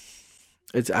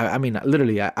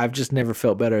literally, I've just never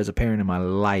felt better as a parent in my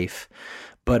life.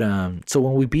 But so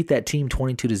when we beat that team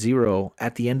 22-0,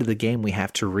 at the end of the game, we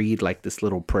have to read like this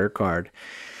little prayer card.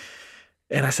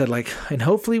 And I said, like, and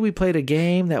hopefully we played a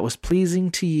game that was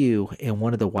pleasing to you. And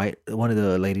one of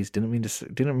the ladies didn't mean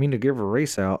to give her a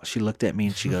race out. She looked at me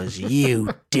and she goes,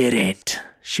 "You didn't."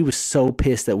 She was so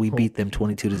pissed that we beat them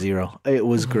 22-0. It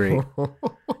was great.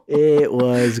 It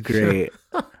was great.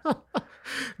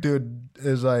 Dude,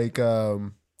 it's like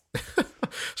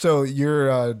so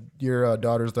your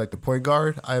daughter's like the point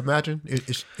guard, I imagine.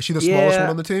 Is she the smallest one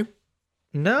on the team?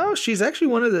 No, she's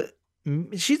actually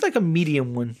she's like a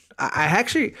medium one. I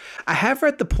have her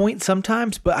at the point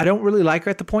sometimes, but I don't really like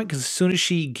her at the point because as soon as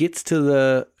she gets to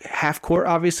the half court,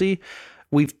 obviously,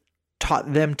 we've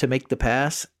taught them to make the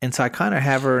pass. And so I kind of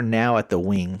have her now at the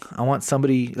wing. I want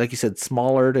somebody, like you said,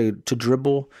 smaller to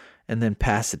dribble and then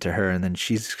pass it to her. And then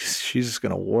she's just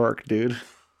going to work, dude.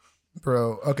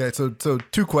 Bro, okay, so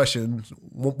two questions.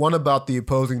 One about the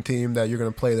opposing team that you're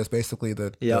going to play. That's basically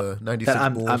the 96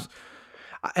 Bulls.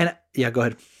 Go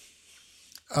ahead.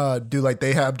 Do like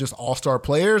they have just all-star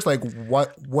players? Like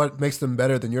what makes them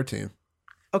better than your team?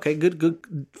 Okay,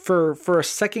 good. For a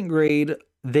second grade,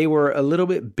 they were a little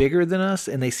bit bigger than us,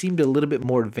 and they seemed a little bit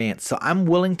more advanced. So I'm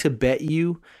willing to bet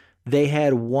you they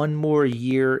had one more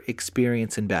year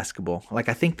experience in basketball. Like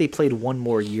I think they played one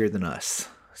more year than us.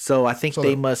 So I think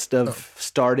they must have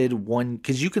started one,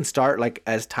 because you can start like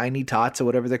as tiny tots or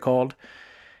whatever they're called.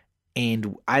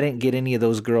 And I didn't get any of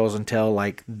those girls until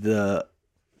like the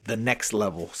next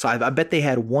level. So I bet they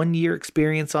had 1 year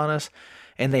experience on us,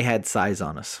 and they had size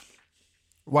on us.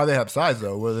 Why they have size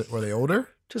though? Were they older?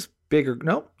 Just bigger.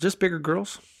 No, just bigger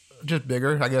girls. Just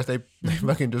bigger. I guess they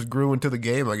fucking just grew into the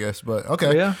game, I guess. But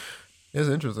okay. Yeah. It's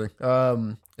interesting.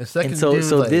 And second,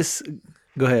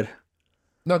 go ahead.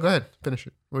 No, go ahead. Finish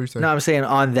it. What are you saying? No, I'm saying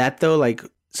on that though, like,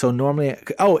 so normally,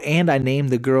 and I named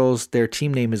the girls, their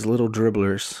team name is Little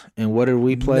Dribblers. And what did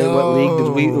we play? No.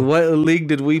 What league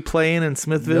did we play in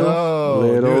Smithville? No,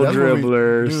 Little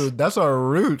Dribblers. Dude, that's our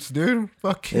roots, dude.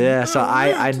 Fucking yeah. So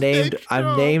I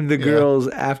named the girls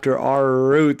after our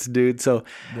roots, dude. So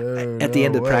at the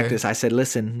end of practice, I said,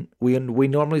 listen, we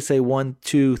normally say 1,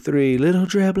 2, 3, Little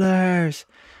Dribblers.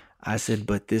 I said,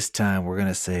 but this time we're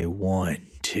gonna say 1,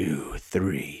 2,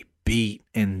 3, beat,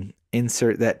 and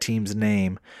insert that team's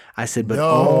name. I said, but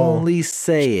only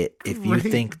say it if you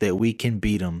think that we can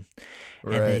beat them.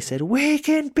 Right. And they said, we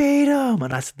can beat them.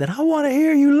 And I said, then I want to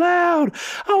hear you loud.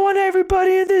 I want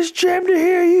everybody in this gym to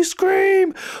hear you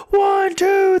scream, 1,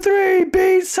 2, 3,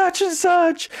 beat such and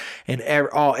such. And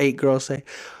all 8 girls say,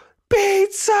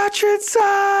 beat such and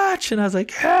such. And I was like,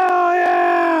 hell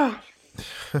yeah.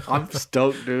 I'm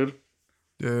stoked, dude.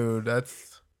 Dude,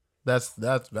 that's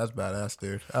badass,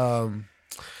 dude.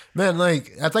 Man,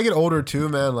 like as I get older too,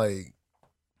 man, like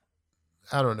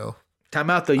I don't know. Time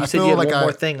out though. You said you had one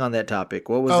more thing on that topic.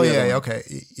 What was?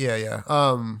 Okay, yeah.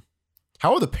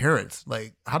 How are the parents?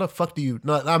 Like, how the fuck do you?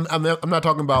 Not, I'm not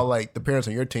talking about like the parents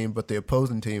on your team, but the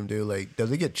opposing team, dude. Like,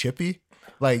 does it get chippy?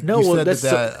 Like, no. Well,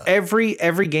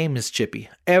 every game is chippy.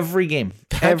 Every game.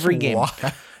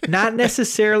 Not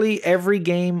necessarily every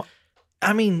game.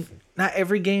 I mean, not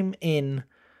every game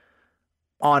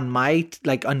on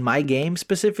my game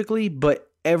specifically,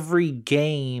 but every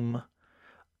game,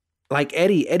 like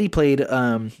Eddie played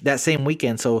that same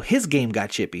weekend, so his game got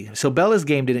chippy. So Bella's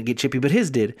game didn't get chippy, but his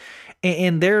did.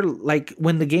 And they're like,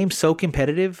 when the game's so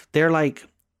competitive, they're like,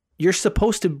 you're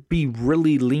supposed to be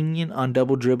really lenient on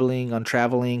double dribbling, on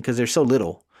traveling, because they're so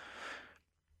little.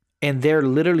 And they're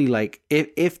literally like,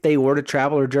 if they were to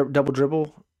travel or double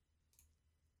dribble,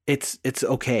 it's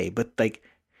okay. But like,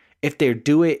 if they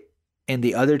do it and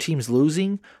the other team's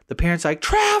losing, the parents are like,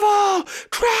 travel,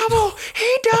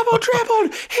 he double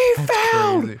dribbled, he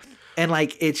fouled. Crazy. And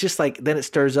like, it's just like, then it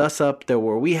stirs us up there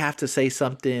where we have to say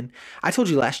something. I told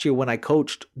you last year when I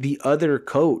coached, the other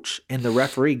coach and the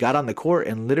referee got on the court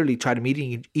and literally tried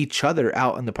meeting each other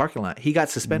out in the parking lot. He got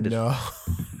suspended. No.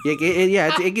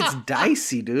 It gets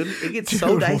dicey, dude. It gets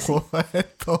so dicey. What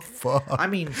the fuck? I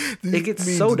mean, this it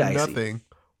gets so dicey. Nothing.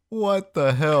 What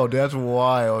the hell? That's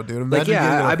wild, dude. Imagine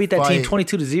I beat that team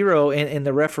 22-0, and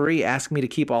the referee asked me to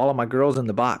keep all of my girls in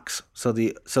the box so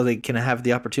they can have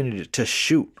the opportunity to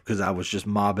shoot because I was just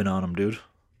mobbing on them, dude.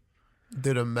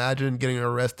 Dude, imagine getting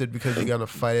arrested because you got in a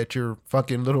fight at your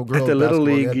fucking little girl. At the little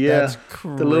league, game. That's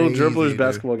crazy, the little dribblers dude.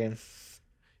 Basketball game.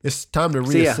 It's time to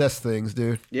reassess things,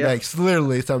 dude. Yeah. Like,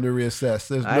 literally, it's time to reassess.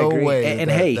 There's no way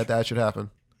that should happen.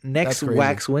 Next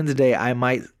Wax Wednesday, I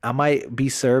might be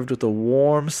served with a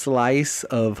warm slice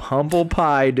of humble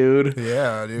pie, dude.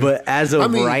 Yeah, dude. But as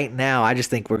of right now, I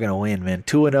just think we're gonna win, man.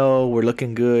 2-0, we're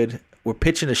looking good. We're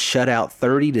pitching a shutout,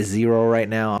 30-0 right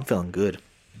now. I'm feeling good.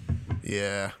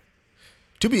 Yeah.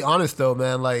 To be honest, though,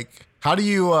 man, like, how do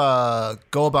you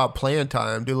go about playing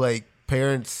time? Do like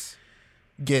parents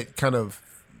get kind of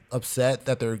upset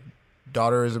that their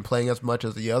daughter isn't playing as much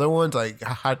as the other ones? Like,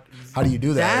 how do you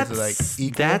do that? Is it like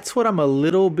equal? That's what I'm a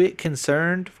little bit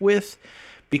concerned with,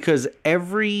 because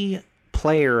every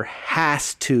player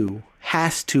has to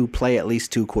play at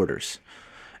least 2 quarters,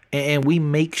 and we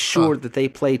make sure that they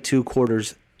play 2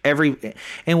 quarters every.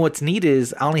 And what's neat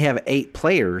is I only have 8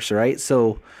 players, right?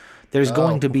 So there's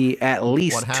going to be at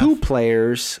least 2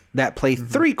 players that play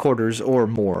 3 quarters or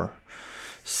more.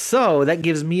 So that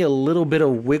gives me a little bit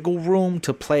of wiggle room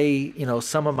to play,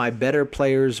 some of my better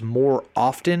players more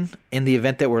often in the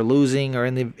event that we're losing, or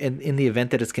in the event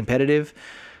that it's competitive.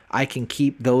 I can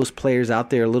keep those players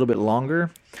out there a little bit longer.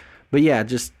 But yeah,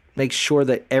 just make sure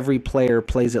that every player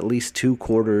plays at least 2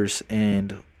 quarters,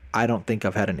 and I don't think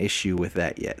I've had an issue with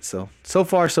that yet. So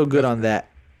far so good on that.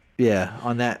 Yeah,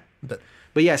 on that.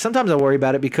 But yeah, sometimes I worry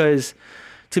about it because,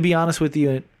 to be honest with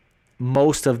you,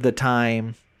 most of the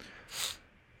time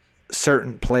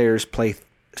certain players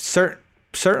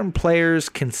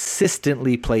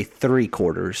consistently play 3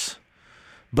 quarters,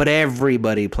 but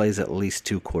everybody plays at least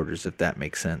 2 quarters, if that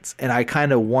makes sense. And I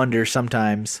kind of wonder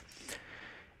sometimes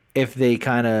if they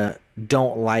kind of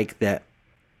don't like that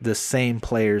the same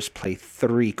players play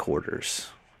 3 quarters.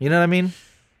 You know what I mean?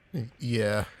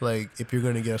 Yeah, like if you're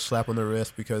gonna get a slap on the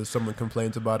wrist because someone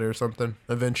complains about it or something,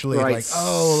 eventually, right.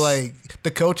 like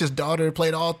the coach's daughter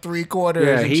played all 3 quarters.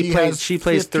 Yeah, she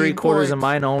plays 3 quarters, points. and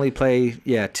mine only play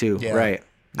 2. Yeah. Right.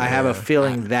 Yeah. I have a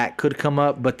feeling that could come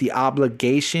up, but the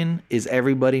obligation is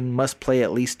everybody must play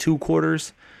at least 2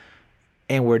 quarters,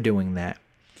 and we're doing that.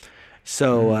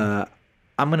 So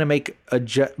I'm gonna make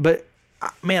but.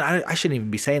 Man, I shouldn't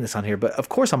even be saying this on here, but of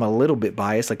course I'm a little bit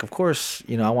biased. Like, of course,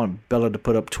 I want Bella to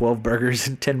put up 12 burgers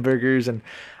and 10 burgers, and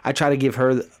I try to give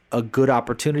her a good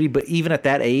opportunity. But even at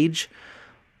that age,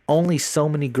 only so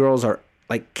many girls are,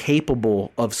 like,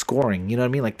 capable of scoring. You know what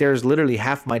I mean? Like, there's literally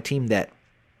half my team that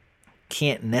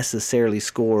can't necessarily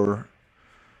score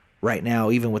right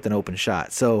now, even with an open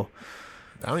shot. So,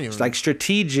 it's like,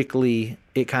 strategically,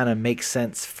 it kind of makes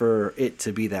sense for it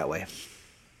to be that way.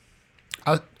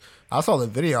 I saw the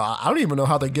video. I don't even know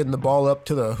how they're getting the ball up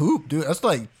to the hoop, dude. That's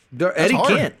like Eddie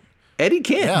can't. Eddie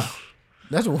can't. Yeah,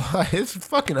 that's why it's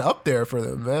fucking up there for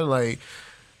them, man. Like,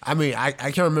 I mean, I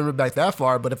can't remember back that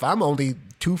far, but if I'm only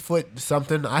 2 foot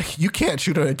something, you can't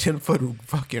shoot on a 10-foot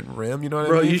fucking rim. You know what I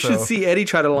mean? Bro, you should see Eddie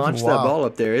try to launch that ball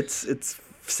up there. It's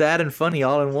sad and funny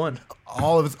all in one.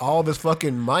 All of his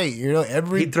fucking might.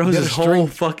 He throws his whole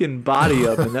fucking body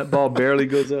up, and that ball barely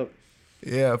goes up.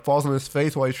 Yeah, it falls on his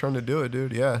face while he's trying to do it,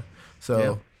 dude. Yeah.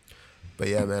 So, but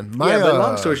yeah, man. But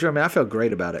long story short, I felt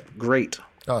great about it. Great.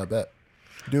 Oh, I bet.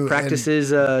 Dude,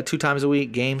 practices 2 times a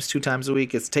week, games 2 times a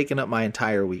week. It's taken up my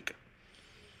entire week.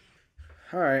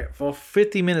 All right. Well,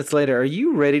 50 minutes later, are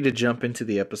you ready to jump into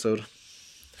the episode?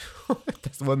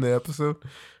 That's one the episode?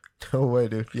 No way,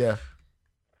 dude. Yeah.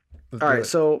 All right.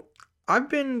 So I've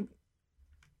been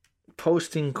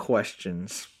posting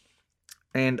questions,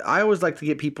 and I always like to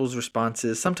get people's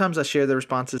responses. Sometimes I share the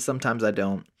responses, sometimes I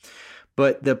don't.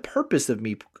 But the purpose of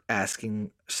me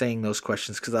saying those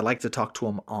questions, because I like to talk to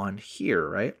them on here,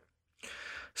 right?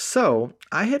 So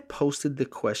I had posted the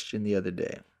question the other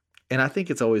day, and I think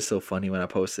it's always so funny when I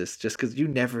post this, just because you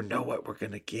never know what we're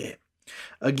gonna get.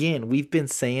 Again, we've been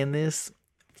saying this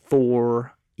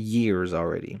for years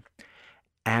already.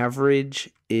 Average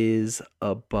is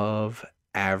above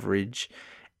average.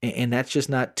 And that's just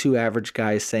not two average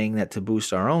guys saying that to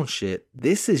boost our own shit.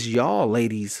 This is y'all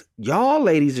ladies. Y'all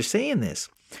ladies are saying this.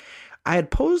 I had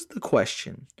posed the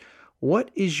question, what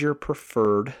is your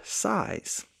preferred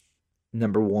size?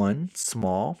 Number 1,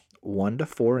 small, 1 to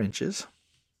 4 inches.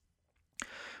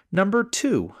 Number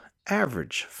 2,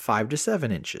 average, 5 to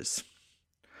 7 inches.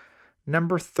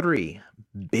 Number 3,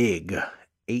 big,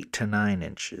 8 to 9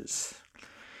 inches.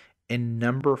 And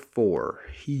number 4,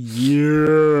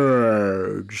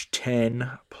 huge,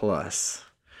 10 plus.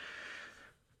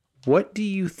 What do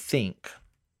you think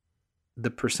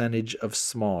the percentage of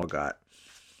small got?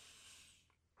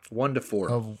 1 to 4.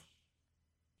 Well,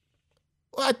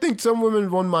 I think some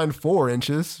women wouldn't mind 4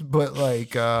 inches, but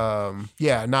like,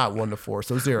 yeah, not 1 to 4,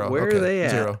 so 0. Where okay, are they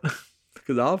at? 0.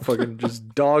 Because I'll fucking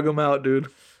just dog them out, dude.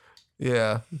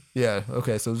 Yeah.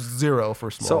 Okay, so 0 for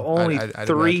small. So only I'd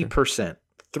 3%.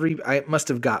 I must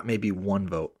have got maybe 1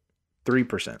 vote.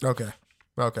 3%. Okay.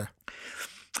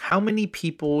 How many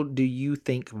people do you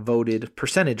think voted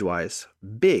percentage-wise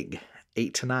big,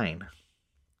 8 to 9?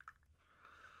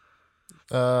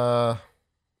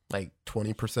 Like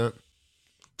 20%.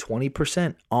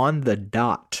 20% on the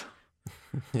dot.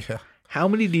 Yeah. How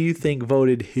many do you think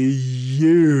voted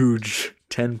huge,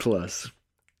 10 plus?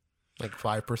 Like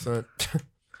 5%.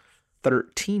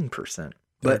 13%.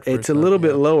 But it's a little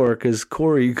bit lower because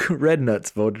Corey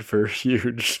Rednuts voted for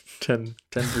huge,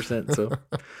 10%. So,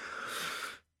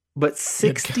 but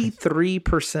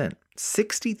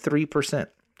 63%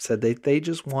 said they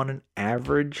just want an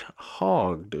average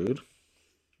hog, dude.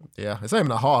 Yeah, it's not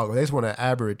even a hog. They just want an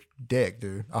average dick,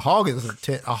 dude. A hog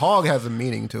has a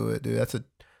meaning to it, dude. That's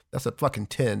a fucking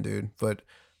 10, dude. But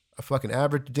a fucking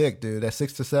average dick, dude. That's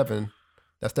 6 to 7.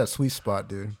 That's that sweet spot,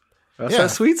 dude. That's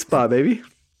that sweet spot, baby.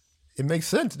 It makes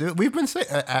sense, dude. We've been saying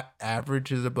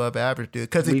average is above average, dude.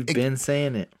 Because we've been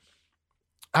saying it.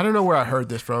 I don't know where I heard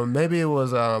this from. Maybe it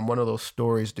was one of those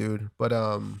stories, dude. But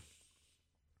or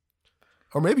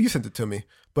maybe you sent it to me.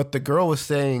 But the girl was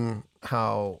saying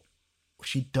how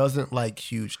she doesn't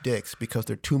like huge dicks because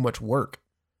they're too much work.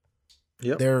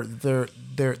 Yep. They're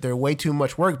way too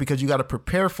much work because you got to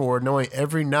prepare for it, knowing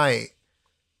every night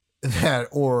that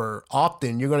or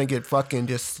often you're gonna get fucking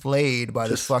just slayed by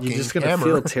this fucking You're just gonna hammer.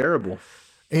 feel terrible.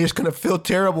 And you're just gonna feel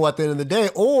terrible at the end of the day,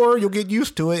 or you'll get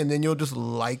used to it and then you'll just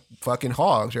like fucking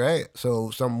hogs, right?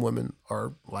 So some women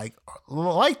are like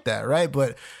that, right?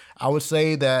 But I would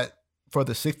say that for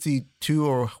the 62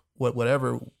 or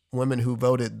whatever women who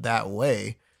voted that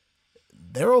way,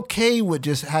 they're okay with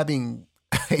just having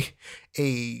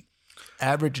a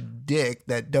average dick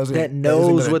that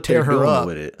knows what they're her doing up.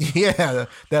 with it. Yeah,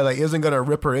 that like isn't gonna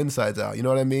rip her insides out. You know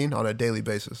what I mean? On a daily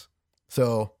basis.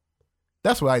 So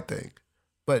that's what I think.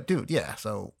 But dude, yeah.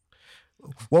 So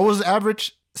what was the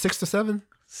average? 6 to 7?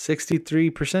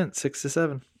 63%, 6 to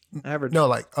 7 average. No,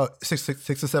 like 6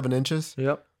 to 7 inches.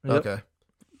 Yep. Okay.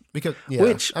 Because yeah,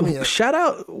 which I mean, shout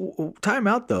out, time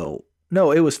out though. No,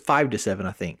 it was 5 to 7.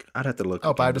 I think I'd have to look.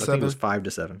 Oh, 5 to 7. I think it was 5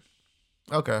 to 7.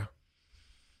 Okay.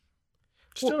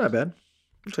 Still not bad.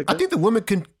 I think the woman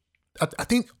can. I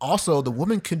think also the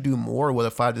woman can do more with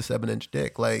a 5 to 7 inch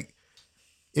dick. Like,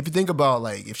 if you think about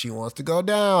like if she wants to go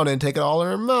down and take it all in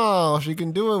her mouth, she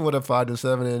can do it with a 5 to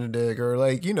 7 inch dick. Or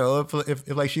like if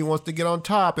like she wants to get on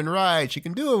top and ride, she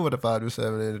can do it with a 5 to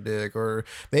 7 inch dick. Or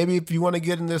maybe if you want to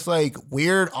get in this like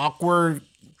weird, awkward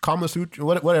Kama Sutra,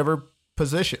 whatever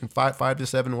position, 5 to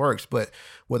 7 works. But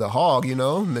with a hog,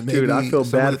 maybe dude, I feel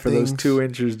bad for those 2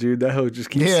 inches, dude. That hoe just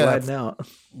keeps sliding out.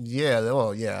 Yeah,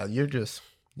 well, yeah, you're just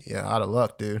out of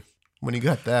luck, dude. When you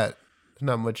got that, there's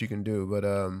not much you can do. But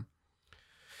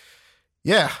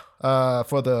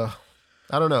for the,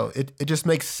 I don't know, it just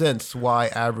makes sense why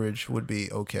average would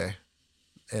be okay,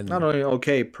 and not only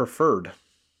okay, preferred.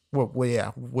 Well,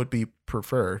 yeah, would be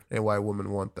preferred, and why women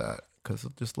want that because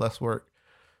it's just less work.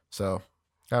 So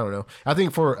I don't know. I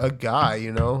think for a guy,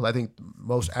 I think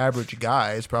most average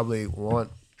guys probably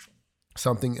want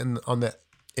something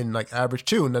in like average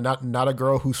too, and not a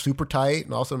girl who's super tight,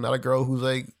 and also not a girl who's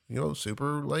like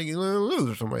super like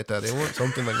loose or something like that. They want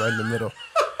something like right in the middle.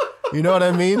 You know what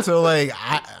I mean? So like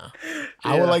I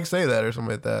would like say that or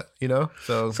something like that.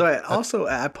 So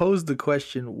I posed the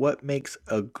question: what makes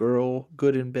a girl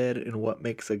good in bed, and what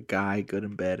makes a guy good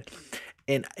in bed?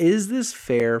 And is this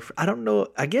fair? I don't know.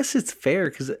 I guess it's fair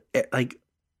because like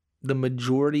the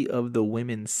majority of the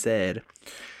women said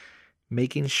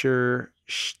making sure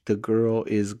the girl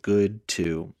is good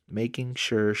too. Making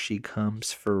sure she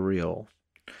comes for real.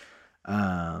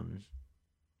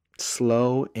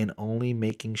 Slow and only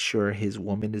making sure his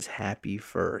woman is happy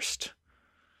first.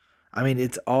 I mean,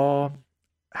 it's all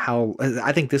how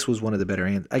I think this was one of the better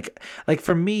answers. Like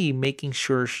for me, making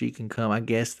sure she can come. I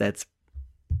guess that's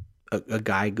a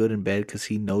guy good in bed because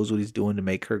he knows what he's doing to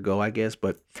make her go. I guess,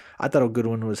 but I thought a good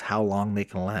one was how long they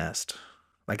can last.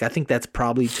 Like I think that's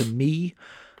probably to me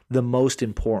the most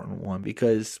important one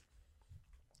because,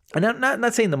 and I'm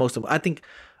not saying the most. I think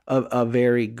a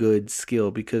very good skill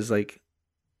because like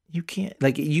you can't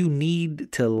like you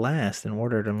need to last in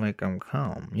order to make them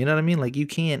come. You know what I mean? Like you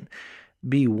can't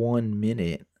be 1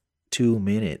 minute, 2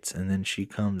 minutes, and then she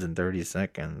comes in 30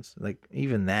 seconds. Like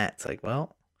even that's like,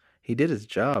 well, he did his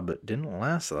job, but didn't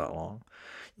last that long.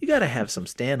 You got to have some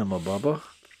stamina, Bubba.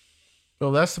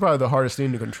 Well, that's probably the hardest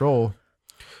thing to control.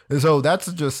 And so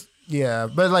that's just, yeah.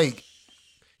 But like,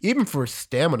 even for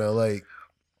stamina, like,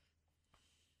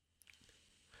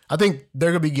 I think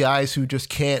there could be guys who just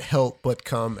can't help but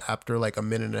come after like a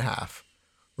minute and a half.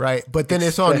 Right. But then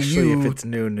it's on you. If it's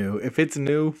new. If it's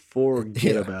new,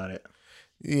 forget about it.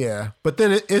 Yeah. But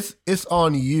then it's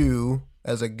on you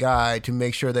as a guy to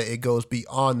make sure that it goes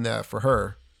beyond that for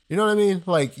her. You know what I mean?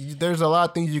 Like there's a lot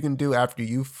of things you can do after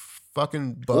you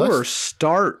fucking bust. Or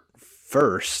start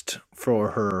first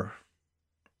for her.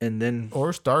 And then.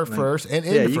 Or start like, first and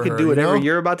end yeah, for you her. can do whatever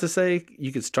you're about to say.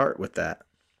 You could start with that.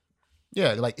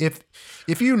 Yeah, like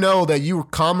if you know that you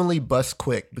commonly bust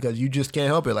quick because you just can't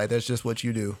help it, like that's just what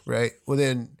you do, right? Well,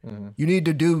 then you need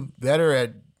to do better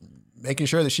at making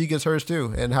sure that she gets hers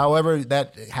too. And however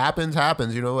that happens,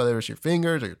 you know, whether it's your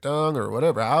fingers or your tongue or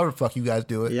whatever, however the fuck you guys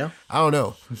do it. Yeah. I don't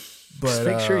know. But just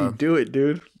make sure you do it,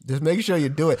 dude. Just make sure you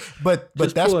do it. But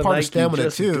that's part of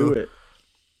stamina too.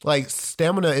 Like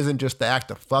stamina isn't just the act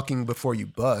of fucking before you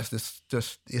bust.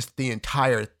 It's the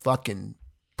entire fucking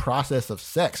process of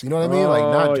sex. You know what I mean? Like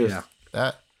not just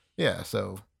that. Yeah.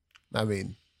 So, I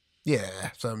mean, yeah.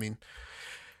 So, I mean,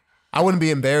 I wouldn't be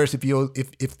embarrassed if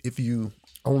you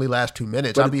only last 2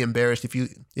 minutes. I'd be embarrassed if you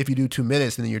do 2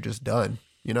 minutes and then you're just done.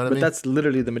 You know what I mean? But that's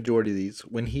literally the majority of these.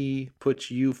 When he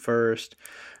puts you first,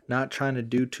 not trying to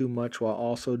do too much while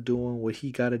also doing what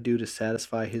he got to do to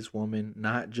satisfy his woman,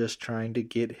 not just trying to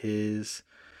get his,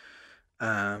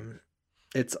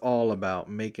 it's all about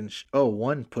making.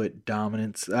 One put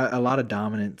dominance. A lot of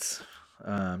dominance.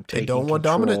 They don't want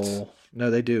dominance. No,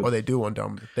 they do. Oh, they do want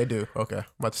dominance. They do. Okay, I'm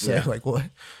about to say like what?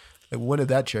 Like when did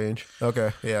that change?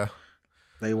 Okay, yeah.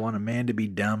 They want a man to be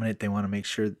dominant. They want to make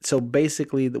sure. So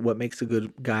basically, what makes a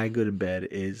good guy good in bed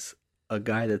is a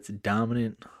guy that's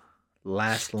dominant,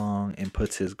 lasts long, and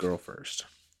puts his girl first.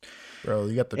 Bro,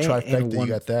 you got the trifecta. You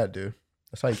got that, dude.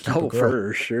 That's how you keep a girl.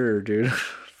 For sure, dude.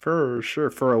 For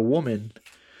sure. For a woman,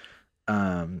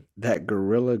 that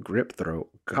gorilla grip throat.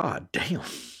 God damn.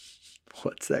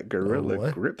 What's that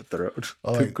gorilla grip throat?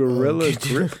 The gorilla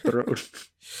grip throat.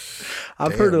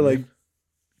 I've heard of like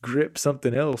grip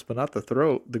something else, but not the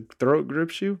throat. The throat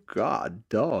grips you? God,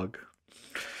 dog.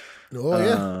 Oh,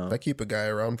 yeah. I keep a guy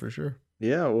around for sure.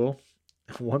 Yeah, well,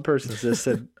 one person just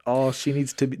said, all she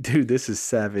needs to be, dude, this is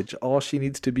savage. All she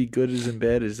needs to be good as in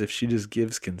bed is if she just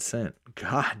gives consent.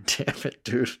 God damn it,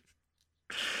 dude.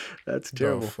 That's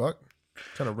terrible. Oh, fuck.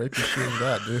 What kind of rapist shit is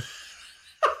that, dude?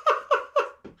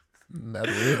 That's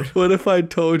weird. What if I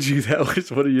told you that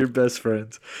was one of your best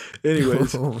friends?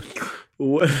 Anyways,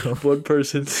 one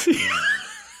person.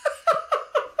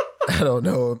 I don't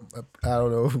know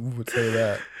who would say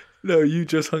that. No, you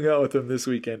just hung out with him this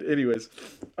weekend. Anyways,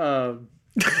 that's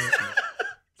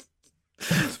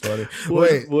funny.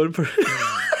 Wait,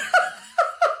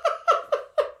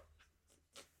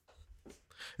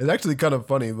 it's actually kind of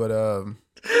funny, but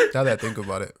now that I think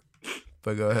about it.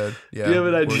 But go ahead. Yeah. Do you have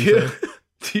an idea?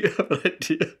 Do you have an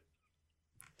idea?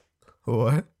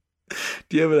 What?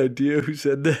 Do you have an idea who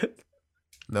said that?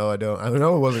 No, I don't. I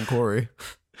know it wasn't Corey.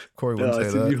 Corey wouldn't say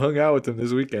that. You hung out with him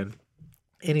this weekend.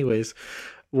 Anyways,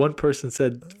 one person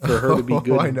said for her to be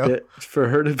good in bed, for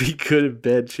her to be good in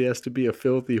bed, she has to be a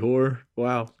filthy whore.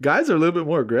 Wow, guys are a little bit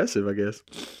more aggressive, I guess.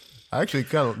 I actually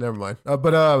kind of never mind.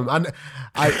 But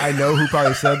I know who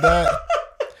probably said that.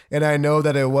 And I know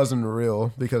that it wasn't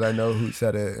real because I know who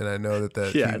said it, and I know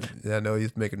I know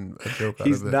he's making a joke out of it.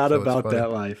 He's not about that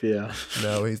life, yeah.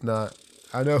 No, he's not.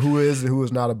 I know who is and who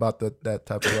is not about that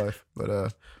type of life,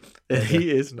 but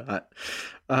he is not.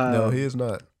 No, he is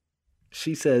not.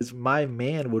 She says, my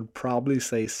man would probably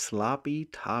say sloppy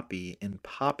toppy and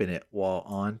popping it while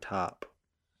on top.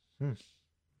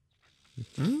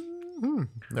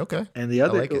 Okay. And the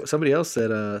other, somebody else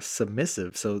said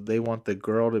submissive. So they want the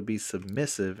girl to be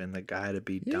submissive and the guy to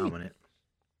be dominant.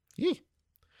 Yee.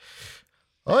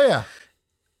 Oh yeah.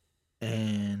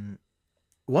 And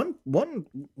one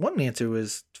answer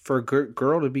was for a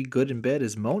girl to be good in bed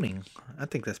is moaning. I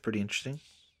think that's pretty interesting.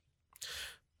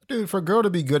 Dude, for a girl to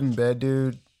be good in bed,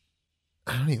 dude,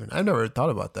 I never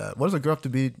thought about that. What does a girl have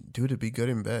to do to be good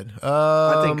in bed?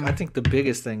 I think the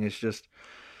biggest thing is just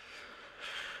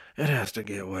it has to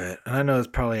get wet. And I know it's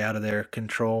probably out of their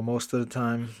control most of the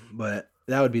time, but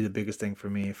that would be the biggest thing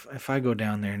for me. If I go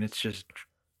down there and it's just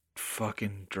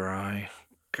fucking dry,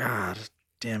 God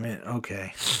damn it.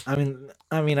 Okay. I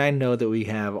mean, I know that we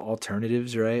have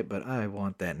alternatives, right? But I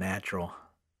want that natural.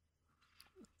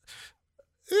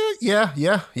 Yeah.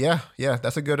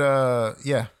 That's a good.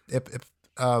 Yeah. If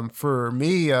for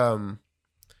me,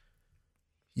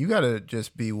 you gotta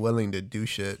just be willing to do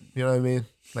shit. You know what I mean?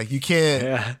 Like you can't.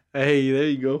 Yeah. Hey, there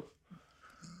you go.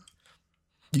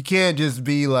 You can't just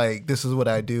be like, this is what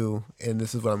I do, and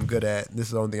this is what I'm good at, and this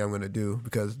is the only thing I'm gonna do.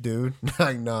 Because, dude,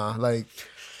 like, nah, like,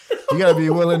 you gotta be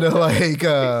willing to like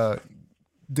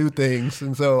do things.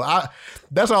 And so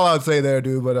that's all I would say there,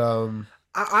 dude. But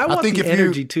I want the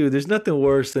energy too. There's nothing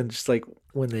worse than just like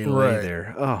when they lay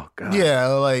there. Oh God. Yeah,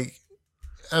 like,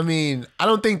 I mean, I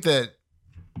don't think that.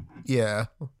 Yeah,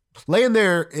 laying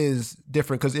there is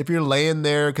different because if you're laying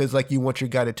there because like you want your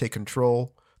guy to take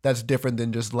control, that's different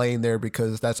than just laying there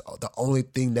because that's the only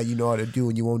thing that you know how to do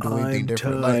and you won't do anything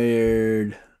different.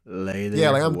 Tired. Lay there. Yeah,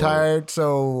 like I'm tired,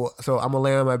 so I'm gonna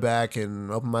lay on my back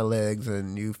and open my legs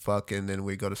and you fuck and then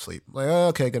we go to sleep. Like, oh,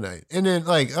 okay, good night. And then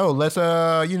like, oh, let's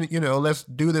let's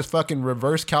do this fucking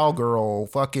reverse cowgirl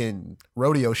fucking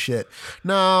rodeo shit.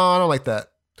 No, I don't like that.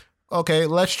 Okay,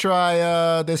 let's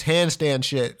try this handstand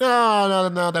shit. No,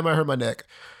 that might hurt my neck.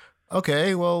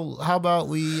 Okay, well, how about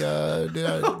we do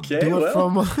it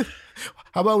from?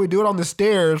 How about we do it on the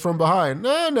stairs from behind? No,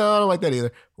 I don't like that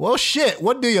either. Well, shit,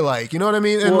 what do you like? You know what I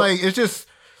mean? And like, it's just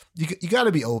you got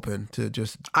to be open to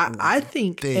just. I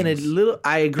think things.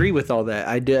 I agree with all that.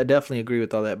 I definitely agree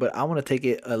with all that, but I want to take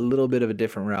it a little bit of a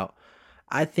different route.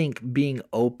 I think being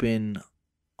open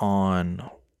on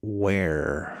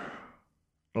where.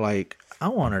 Like, I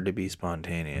want her to be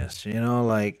spontaneous,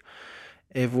 like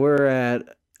if we're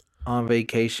on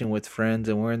vacation with friends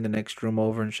and we're in the next room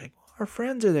over and she's like, well, our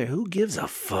friends are there. Who gives a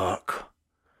fuck?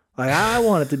 Like, I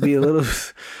want it to be a little,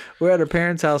 we're at our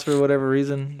parents' house for whatever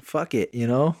reason. Fuck it,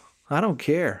 I don't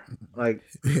care. Like,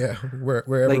 yeah,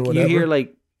 wherever, like whatever. You hear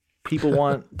like people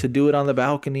want to do it on the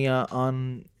balcony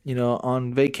on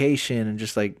vacation and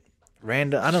just like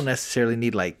random. I don't necessarily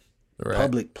need like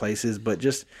public places, but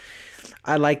just,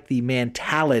 I like the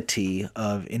mentality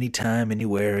of anytime,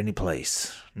 anywhere, any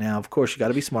place. Now, of course, you got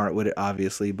to be smart with it,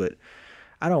 obviously, but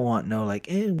I don't want like,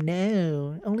 oh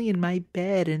no, only in my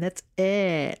bed and that's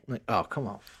it. Like, oh, come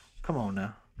on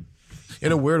now.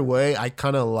 In a weird way, I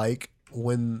kind of like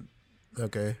when.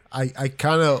 Okay, I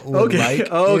kind of like.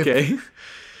 Oh, okay.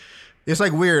 It's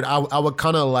like weird. I would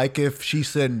kind of like if she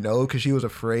said no because she was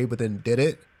afraid, but then did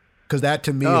it. Because that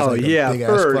to me is like a big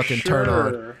ass fucking turn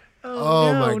on.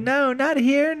 Oh no, not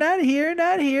here.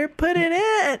 Put it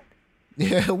in.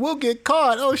 Yeah, we'll get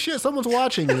caught. Oh shit, someone's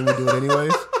watching and we do it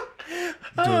anyways.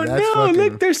 Oh no,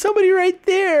 look, there's somebody right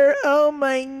there. Oh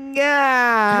my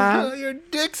God. Your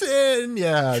dick's in.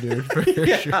 Yeah, dude, for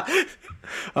sure.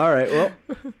 All right, well,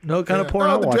 no kind of porn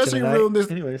I'm watching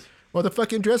tonight. Anyways. Well, the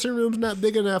fucking dressing room's not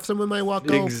big enough. Someone might walk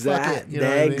over. Exactly.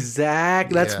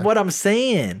 That's what I'm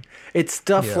saying. It's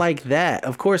stuff like that.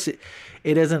 Of course,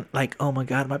 it isn't like, oh my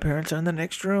God, my parents are in the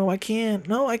next room. I can't.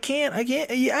 No, I can't.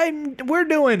 We're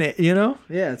doing it.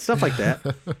 Yeah, it's stuff like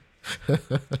that.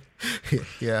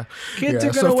 Yeah. Kids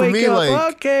are gonna wake up.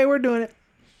 Like, okay, we're doing it.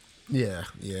 Yeah.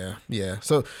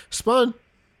 So spontaneity.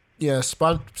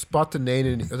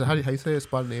 How do you say it?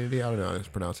 Spontaneity. I don't know how to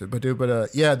pronounce it,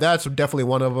 but yeah, that's definitely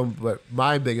one of them. But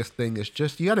my biggest thing is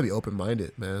just you got to be open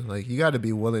minded, man. Like you got to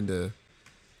be willing to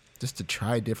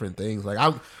try different things. Like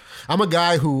I'm a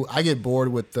guy who I get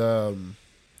bored with the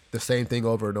same thing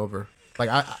over and over. Like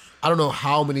I don't know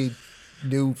how many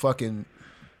new fucking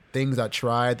things I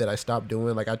tried that I stopped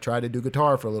doing. Like I tried to do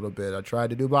guitar for a little bit. I tried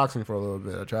to do boxing for a little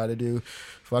bit. I tried to do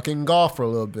fucking golf for a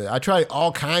little bit. I tried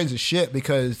all kinds of shit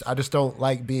because I just don't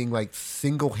like being like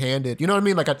single-handed. You know what I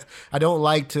mean? Like I don't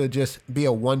like to just be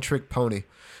a one-trick pony.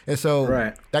 And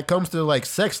so that comes to like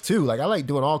sex too. Like I like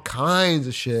doing all kinds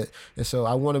of shit. And so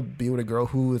I want to be with a girl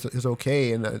who is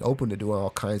okay and open to doing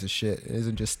all kinds of shit. It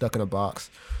isn't just stuck in a box.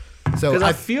 So because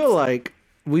I feel like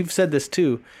we've said this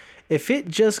too. If it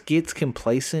just gets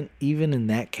complacent, even in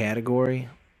that category,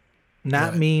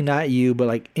 Not me, not you, but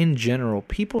like in general,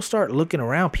 people start looking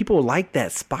around. People like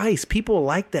that spice. People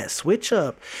like that switch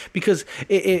up. Because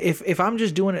if I'm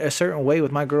just doing it a certain way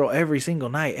with my girl every single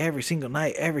night, and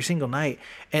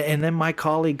then my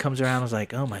colleague comes around and is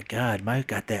like, oh my God, Mike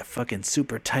got that fucking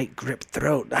super tight grip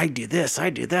throat. I do this,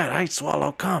 I do that, I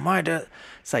swallow cum, I do.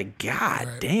 It's like, God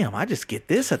damn, I just get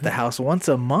this at the house once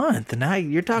a month. Now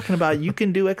you're talking about you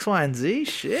can do X, Y, and Z?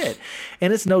 Shit.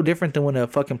 And it's no different than when a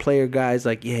fucking player guy's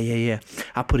like, yeah,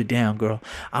 I put it down, girl.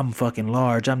 I'm fucking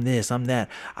large. I'm this, I'm that.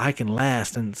 I can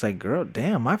last. And it's like, girl,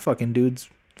 damn, my fucking dude's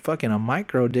fucking a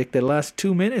micro dick that lasts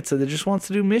 2 minutes that just wants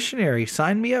to do missionary.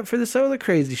 Sign me up for this other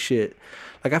crazy shit.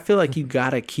 Like, I feel like you got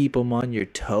to keep them on your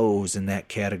toes in that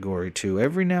category, too.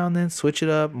 Every now and then, switch it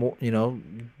up, more,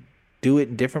 do it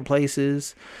in different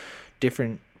places,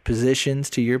 different positions,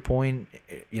 to your point.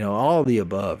 All of the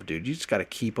above, dude. You just got to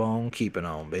keep on keeping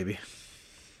on, baby.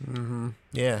 Mm-hmm.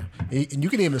 Yeah. And you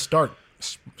can even start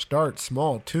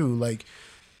small, too. Like,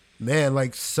 man,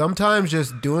 like, sometimes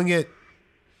just doing it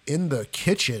in the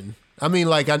kitchen. I mean,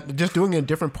 like, just doing it in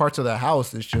different parts of the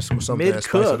house is just something that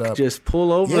spices it up. Just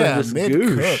pull over and just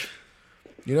goosh.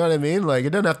 You know what I mean? Like, it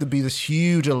doesn't have to be this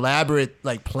huge, elaborate,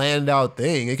 like, planned out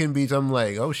thing. It can be something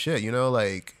like, oh shit,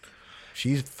 like,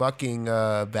 she's fucking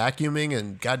vacuuming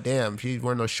and goddamn, she's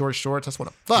wearing those short shorts. I just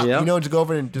want to fuck. Yep. Just go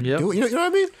over and just do it. You know what I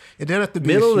mean? It doesn't have to be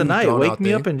middle of the huge, night. Wake me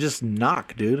thing. up and just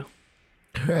knock, dude.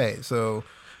 Right. So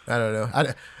I don't know.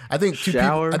 I think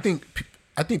shower.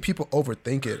 I think people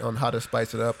overthink it on how to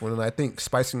spice it up. When I think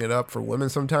spicing it up for women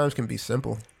sometimes can be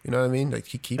simple. You know what I mean? Like,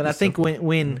 keep. And I think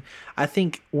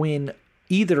when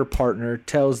either partner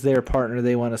tells their partner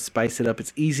they want to spice it up,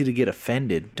 it's easy to get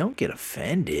offended. Don't get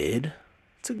offended.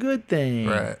 It's a good thing.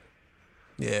 Right.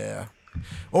 Yeah.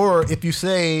 Or if you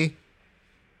say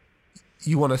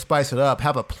you want to spice it up,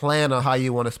 have a plan on how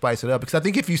you want to spice it up. Because I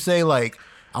think if you say, like,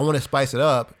 I want to spice it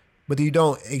up, but you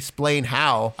don't explain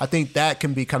how, I think that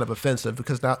can be kind of offensive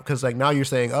because now you're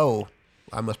saying, oh,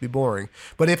 I must be boring.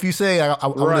 But if you say I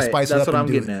want to spice it up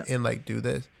and do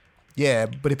this. Yeah,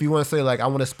 but if you want to say, like, I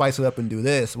want to spice it up and do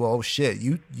this, well, oh shit,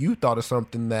 you thought of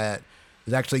something that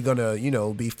is actually gonna,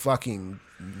 be fucking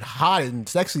hot and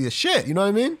sexy as shit. You know what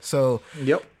I mean? So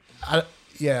yep.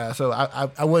 So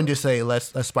I wouldn't just say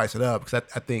let's spice it up because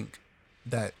I think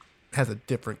that has a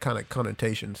different kind of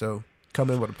connotation. So come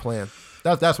in with a plan.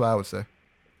 That's what I would say.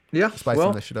 Yeah,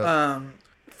 spicing this shit up.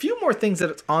 A few more things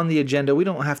that's on the agenda. We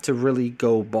don't have to really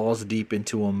go balls deep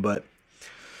into them, but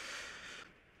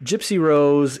Gypsy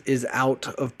Rose is out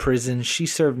of prison. She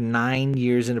served 9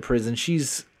 years in a prison.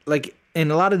 She's like,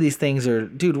 and a lot of these things are,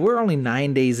 dude, we're only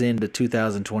 9 days into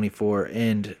 2024,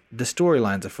 and the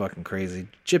storylines are fucking crazy.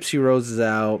 Gypsy Rose is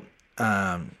out,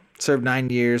 served 9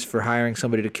 years for hiring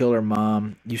somebody to kill her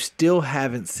mom. You still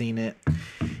haven't seen it.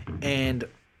 And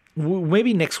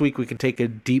maybe next week we can take a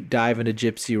deep dive into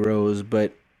Gypsy Rose.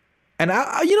 But, and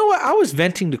you know what? I was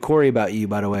venting to Corey about you,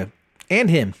 by the way, and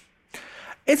him.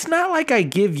 It's not like I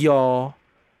give y'all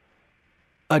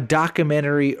a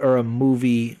documentary or a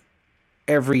movie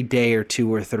every day or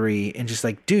 2 or 3 and just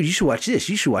like, dude, you should watch this.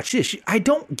 You should watch this. I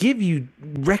don't give you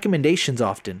recommendations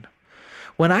often.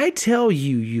 When I tell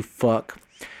you, you fuck,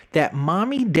 that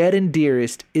Mommy Dead and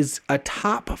Dearest is a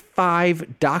top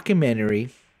 5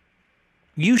 documentary,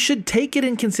 you should take it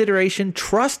in consideration,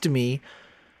 trust me,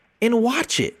 and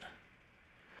watch it.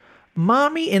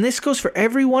 Mommy, and this goes for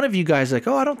every one of you guys, like,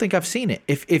 oh, I don't think I've seen it.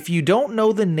 If you don't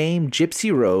know the name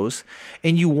Gypsy Rose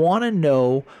and you want to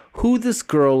know who this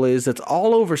girl is that's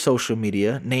all over social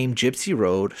media named Gypsy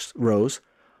Rose,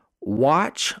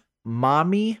 watch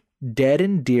Mommy Dead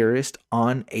and Dearest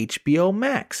on HBO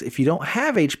Max. If you don't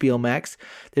have HBO Max,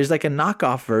 there's like a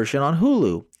knockoff version on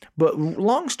Hulu. But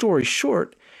long story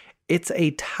short, it's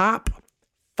a top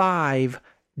 5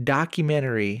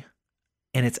 documentary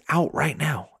and it's out right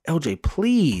now. LJ,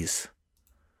 please.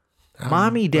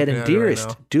 Mommy Dead and Dearest,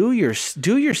 right, do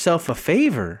yourself a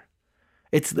favor.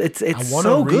 It's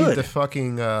so good. The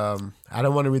fucking I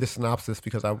don't want to read the synopsis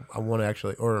because I want to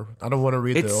actually, or I don't want to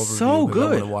read the overview. It's so good.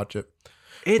 I want to watch it.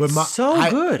 It's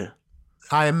good.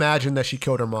 I imagine that she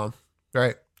killed her mom,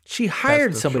 right? She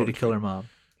hired somebody to kill her mom.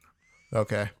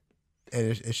 Okay, and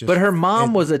it's just. But her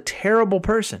mom was a terrible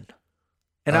person,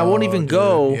 and I won't even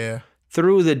go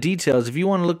through the details. If you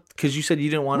want to look, because you said you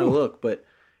didn't want to look, but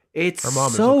it's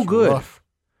so good. Rough.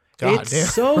 God damn.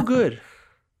 So good.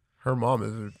 Her mom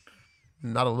is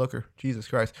not a looker. Jesus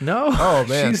Christ. No. Oh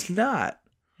man, she's not.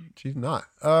 She's not.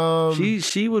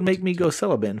 She would make me go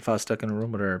celibate if I was stuck in a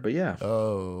room with her. But yeah.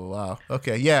 Oh wow.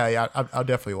 Okay. Yeah. I'll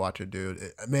definitely watch it, dude.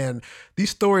 Man, these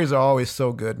stories are always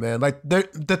so good, man. Like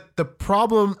the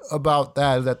problem about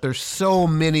that is that there's so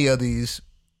many of these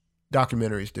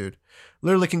documentaries, dude.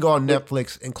 Literally can go on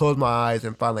Netflix and close my eyes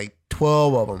and find like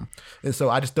 12 of them. And so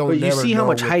I just don't. But you never see how know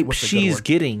much hype what's a good she's one.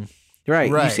 getting.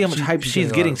 Right. You see how much hype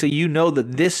she's getting. on. So you know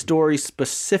that this story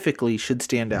specifically should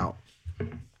stand out.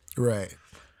 Right.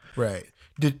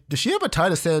 Does she have a tie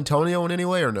to San Antonio in any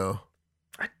way or no?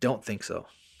 I don't think so.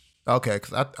 Okay,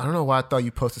 because I don't know why I thought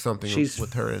you posted something She's-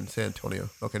 with her in San Antonio.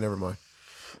 Okay, never mind.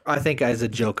 I think as a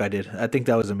joke I did. I think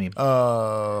that was a meme.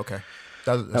 Oh, okay.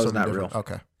 That's was something not different. real.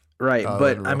 Okay. Right. Oh,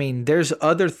 But unreal. I mean, there's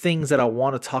other things that I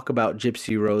want to talk about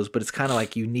Gypsy Rose, but it's kind of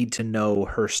like you need to know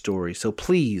her story. So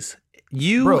please,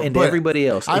 you Bro, and but everybody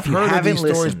else, I've if you heard of haven't these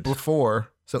stories listened, before.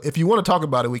 So if you want to talk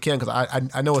about it, we can, because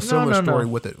I know a similar no. story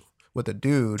with a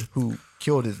dude who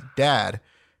killed his dad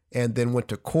and then went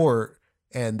to court,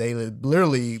 and they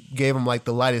literally gave him like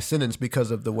the lightest sentence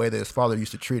because of the way that his father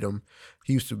used to treat him.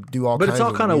 He used to do all but kinds it's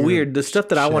all of kind of weird. The stuff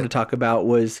that I want to shit. talk about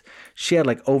was she had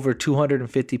like over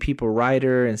 250 people write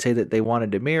her and say that they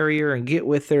wanted to marry her and get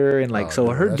with her, and like so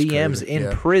dude, her that's DMs crazy. in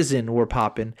Yeah. prison were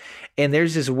popping. And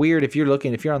there's this weird, if you're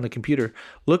on the computer,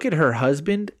 look at her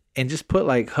husband and just put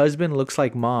like husband looks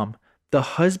like mom. The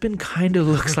husband kind of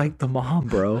looks like the mom,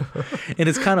 bro. And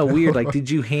it's kind of weird. Like, did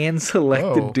you hand select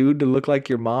the Whoa. dude to look like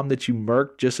your mom that you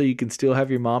murked just so you can still have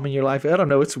your mom in your life? I don't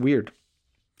know. It's weird.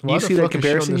 Why You the see that fuck is she on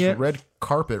comparison this yet? red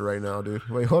carpet right now, dude.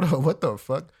 Wait, hold on. What the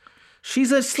fuck?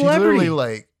 She's a She's celebrity. literally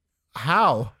like,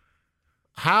 how?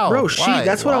 Bro, Why?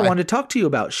 that's what I Why? wanted to talk to you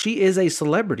about. She is a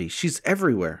celebrity. She's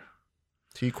everywhere.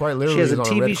 She quite literally She has a is on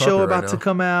TV red show carpet about right to now.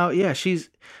 come out. Yeah,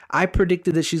 I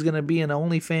predicted that she's going to be in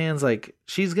OnlyFans. Like,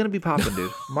 she's going to be popping,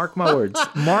 dude. Mark my words.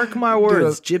 Mark my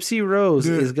words. Gypsy Rose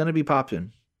dude. is going to be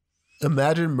popping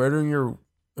Imagine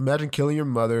killing your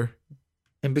mother,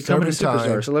 and becoming a serving superstar,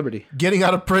 time. celebrity. getting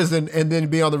out of prison, and then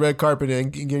being on the red carpet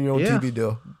and getting your own Yeah. TV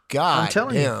deal. God I'm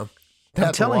telling you. damn.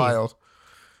 That's telling you. wild.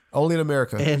 Only in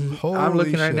America. And Holy I'm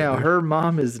looking right shit, now. dude. Her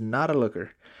mom is not a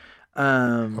looker.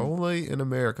 Only in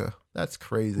America. That's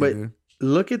crazy, But dude.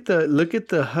 look at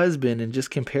the husband and just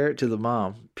compare it to the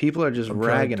mom. People are just I'm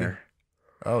ragging trying to- her.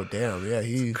 Oh damn, yeah,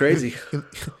 he's crazy.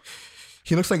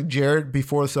 He looks like Jared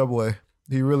before Subway.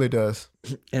 He really does.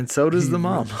 And so does the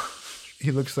mom.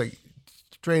 He looks like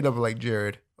straight up like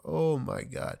Jared. Oh my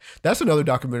god, that's another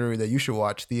documentary that you should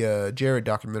watch. The Jared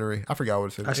documentary. I forgot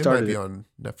what it's. I It started might be it. on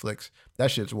Netflix. That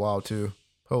shit's wild too.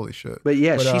 Holy shit. But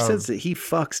yeah, she um, says that he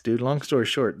fucks, dude. Long story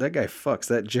short, that guy fucks.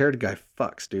 That Jared guy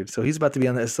fucks, dude. So he's about to be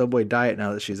on that Subway diet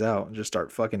now that she's out and just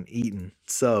start fucking eating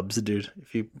subs, dude.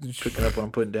 If you picking up what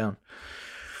I'm putting down.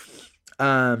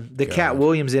 The Cat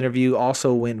Williams interview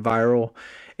also went viral.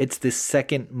 It's the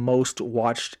second most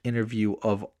watched interview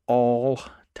of all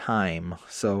time.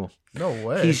 So No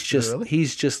way. Really?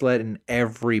 he's just letting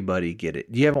everybody get it.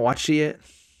 You haven't watched it yet?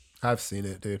 I've seen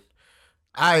it, dude.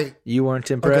 You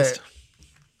weren't impressed? Okay.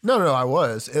 No, I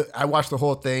was. I watched the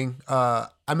whole thing. I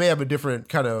may have a different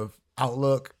kind of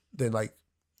outlook than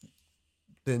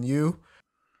you.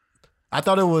 I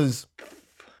thought it was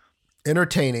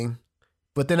entertaining,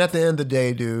 but then at the end of the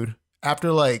day, dude,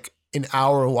 after like an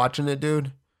hour of watching it,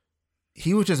 dude,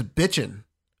 he was just bitching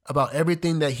about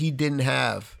everything that he didn't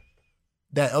have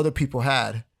that other people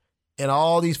had. And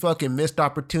all these fucking missed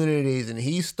opportunities, and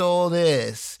he stole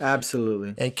this.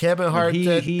 Absolutely. And Kevin Hart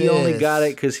said he this. only got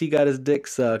it because he got his dick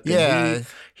sucked. And Yeah.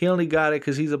 he only got it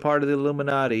because he's a part of the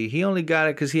Illuminati. He only got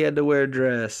it because he had to wear a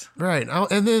dress. Right.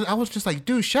 And then I was just like,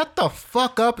 dude, shut the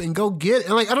fuck up and go get it.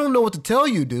 And like, I don't know what to tell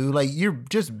you, dude. Like, you're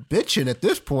just bitching at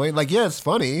this point. Like, yeah, it's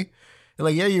funny. And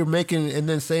like, yeah, you're making, and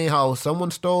then saying how someone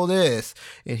stole this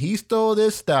and he stole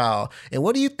this style. And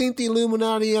what do you think the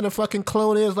Illuminati and a fucking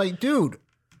clone is? Like, dude,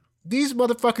 these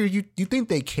motherfuckers, you think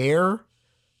they care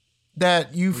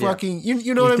that you fucking,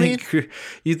 you know what I mean?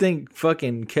 You think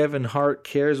fucking Kevin Hart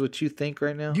cares what you think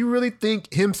right now? You really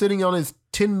think him sitting on his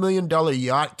 $10 million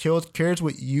yacht cares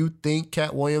what you think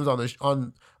Cat Williams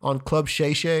on Club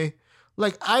Shay Shay?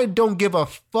 Like, I don't give a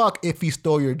fuck if he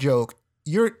stole your joke.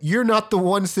 You're not the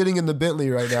one sitting in the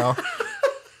Bentley right now.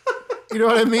 You know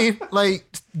what I mean? Like,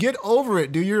 get over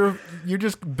it, dude. You're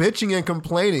just bitching and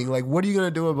complaining. Like, what are you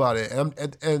gonna do about it?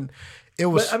 And it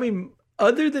was. But I mean,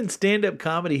 other than stand-up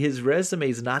comedy, his resume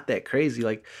is not that crazy.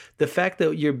 Like, the fact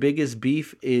that your biggest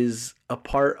beef is a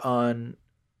part on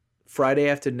Friday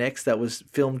After Next that was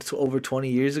filmed over 20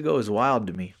 years ago is wild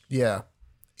to me. Yeah.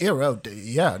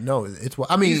 Yeah, no, it's.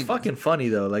 I mean, He's fucking funny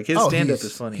though. Like, his stand-up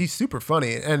is funny. He's super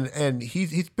funny, and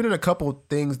he's been in a couple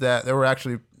things that were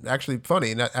actually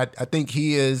funny, and I think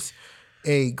he is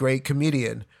a great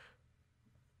comedian.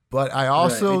 But I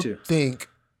also me too. think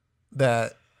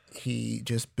that he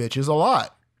just bitches a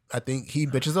lot. I think he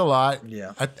bitches a lot.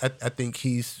 Yeah. I think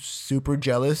he's super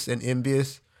jealous and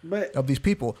envious But of these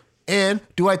people. And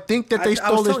do I think that they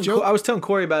stole this joke? I was telling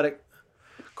Corey about it.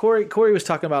 Corey was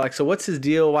talking about, like, so what's his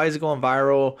deal? Why is it going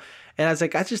viral? And I was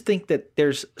like, I just think that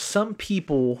there's some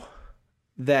people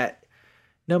that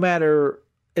no matter,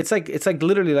 it's like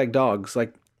literally like dogs.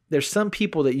 Like, there's some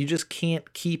people that you just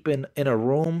can't keep in a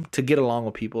room to get along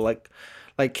with people. Like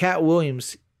Cat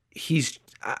Williams,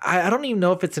 I don't even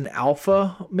know if it's an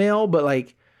alpha male, but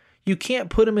like, you can't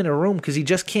put him in a room because he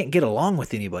just can't get along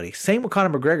with anybody. Same with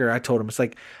Conor McGregor. I told him, I was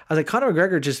like, Conor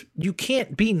McGregor you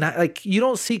can't be like, you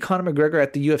don't see Conor McGregor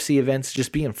at the UFC events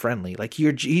just being friendly. Like, he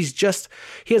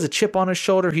has a chip on his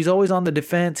shoulder. He's always on the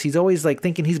defense. He's always like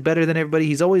thinking he's better than everybody.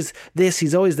 He's always this,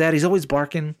 he's always that. He's always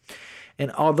barking.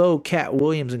 And although Cat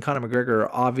Williams and Conor McGregor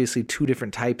are obviously two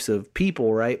different types of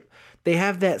people, right? They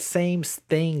have that same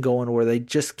thing going where they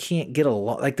just can't get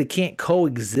along. Like, they can't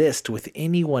coexist with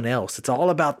anyone else. It's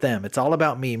all about them. It's all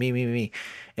about me.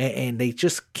 And they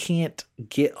just can't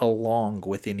get along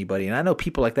with anybody. And I know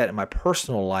people like that in my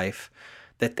personal life,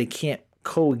 that they can't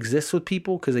coexist with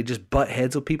people because they just butt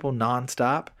heads with people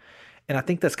nonstop. And I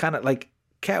think that's kind of like,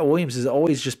 Cat Williams has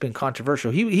always just been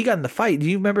controversial. He got in the fight. Do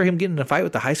you remember him getting in a fight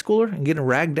with the high schooler and getting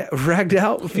ragged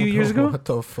out a few years ago? What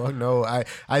the fuck? No,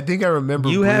 I think I remember.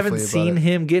 You haven't seen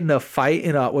him get in a fight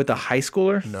with a high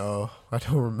schooler? No, I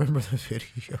don't remember the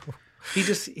video. He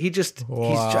just Wow.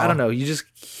 he's, I don't know.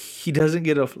 He doesn't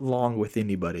get along with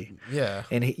anybody. Yeah.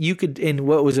 And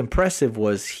what was impressive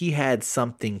was he had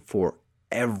something for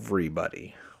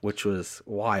everybody, which was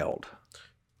wild.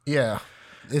 Yeah.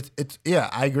 Yeah,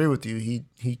 I agree with you. He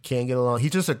can't get along. He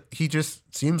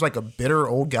just seems like a bitter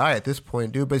old guy at this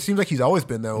point, dude. But it seems like he's always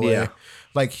been that way. Yeah,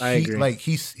 like I agree. Like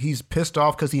he's pissed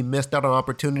off because he missed out on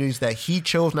opportunities that he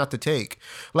chose not to take.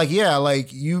 Like, yeah,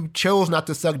 like you chose not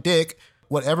to suck dick.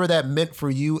 Whatever that meant for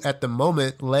you at the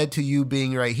moment led to you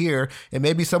being right here. And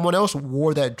maybe someone else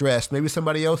wore that dress. Maybe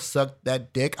somebody else sucked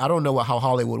that dick. I don't know how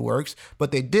Hollywood works,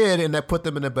 but they did, and that put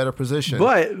them in a better position.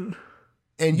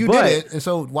 And you did it, and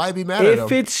so why be mad at him?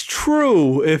 If it's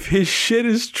true, if his shit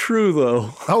is true,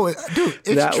 though. Oh, dude,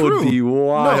 it's that true. Would be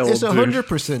wild. No, it's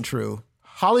 100% true.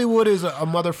 Hollywood is a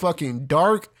motherfucking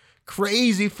dark,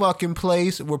 crazy fucking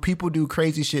place where people do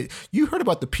crazy shit. You heard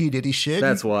about the P. Diddy shit.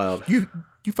 That's wild. You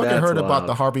fucking heard about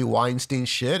the Harvey Weinstein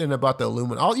shit and about the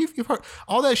Illuminati. You've heard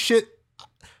all that shit.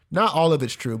 Not all of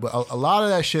it's true, but a lot of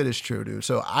that shit is true, dude.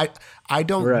 So I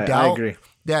don't doubt I agree.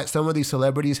 That some of these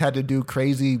celebrities had to do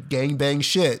crazy gangbang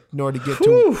shit in order to get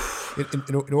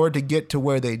in order to get to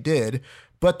where they did.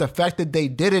 But the fact that they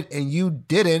did it and you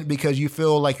didn't because you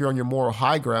feel like you're on your moral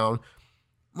high ground,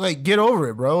 like, get over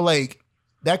it, bro. Like,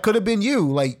 that could have been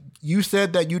you. Like, you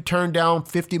said that you turned down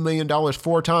 $50 million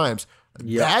 4 times.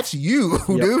 Yep. That's you,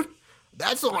 dude.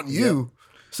 That's on you. Yep.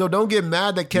 So don't get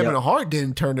mad that Kevin Hart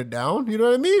didn't turn it down. You know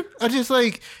what I mean? I just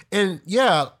like, and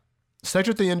yeah,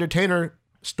 Cedric the Entertainer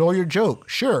stole your joke.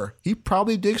 Sure, he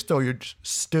probably did steal your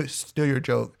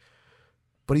joke,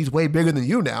 but he's way bigger than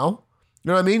you now. You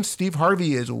know what I mean? Steve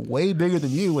Harvey is way bigger than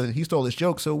you, and he stole this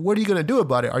joke. So what are you going to do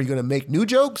about it? Are you going to make new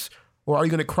jokes, or are you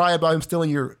going to cry about him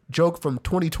stealing your joke from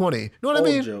 2020? You know what I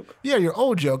mean? Joke. Yeah, your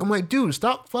old joke. I'm like, dude,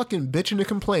 stop fucking bitching and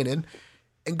complaining,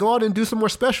 and go out and do some more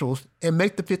specials and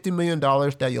make the $50 million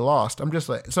that you lost. I'm just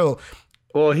like, so.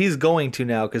 Well, he's going to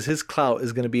now because his clout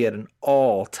is going to be at an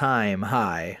all-time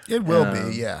high. It will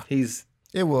be, yeah.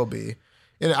 It will be,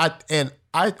 and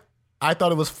I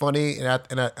thought it was funny, and I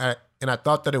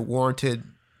thought that it warranted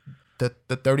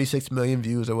the 36 million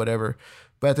views or whatever.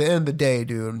 But at the end of the day,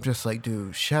 dude, I'm just like,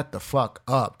 dude, shut the fuck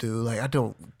up, dude. Like,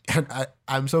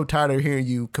 I'm so tired of hearing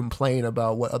you complain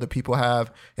about what other people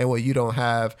have and what you don't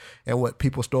have and what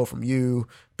people stole from you,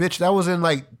 bitch. That was in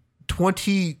like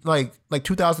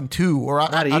 2002 or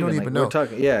I don't even know. We're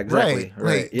talking, yeah, exactly.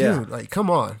 Right. Like, dude, like,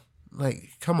 come on.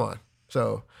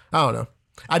 So I don't know.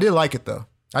 I did like it though.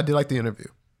 I did like the interview.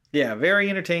 Yeah, very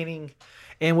entertaining.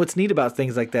 And what's neat about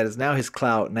things like that is now his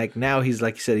clout, like now he's,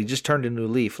 like you said, he just turned a new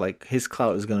leaf. Like, his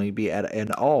clout is going to be at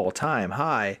an all-time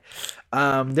high.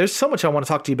 There's so much I want to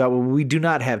talk to you about, but we do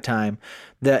not have time.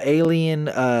 The alien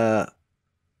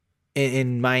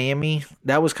in Miami,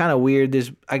 that was kind of weird.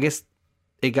 I guess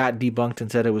it got debunked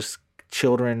and said it was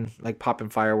children like popping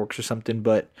fireworks or something,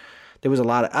 but there was a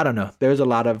lot of, I don't know, there's a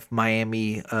lot of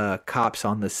Miami cops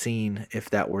on the scene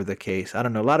if that were the case. I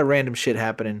don't know, a lot of random shit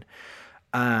happening.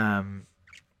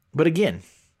 But again,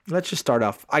 let's just start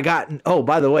off. By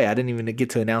the way, I didn't even get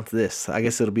to announce this. I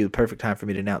guess it'll be the perfect time for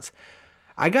me to announce.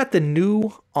 I got the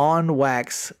new On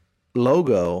Wax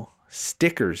logo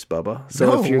stickers, Bubba.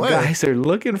 So if you guys are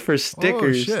looking for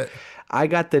stickers, I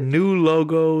got the new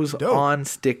logos Dope. on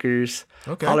stickers.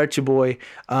 Okay. Holler at your boy.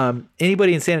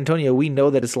 Anybody in San Antonio, we know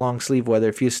that it's long sleeve weather.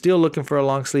 If you're still looking for a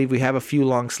long sleeve, we have a few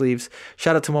long sleeves.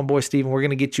 Shout out to my boy Steven. We're going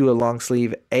to get you a long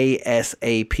sleeve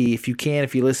ASAP. If you can,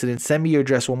 if you listen, send me your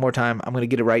address one more time. I'm going to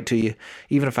get it right to you,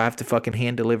 even if I have to fucking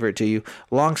hand deliver it to you.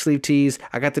 Long sleeve tees.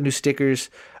 I got the new stickers.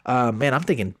 Man, I'm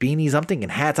thinking beanies. I'm thinking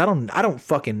hats. I don't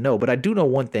fucking know, but I do know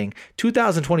one thing.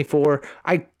 2024,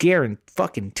 I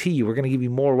guarantee you, we're gonna give you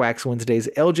more Wax Wednesdays.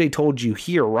 LJ told you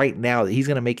here right now that he's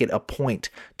gonna make it a point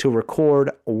to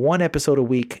record one episode a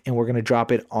week, and we're gonna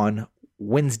drop it on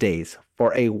Wednesdays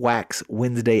for a Wax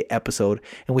Wednesday episode,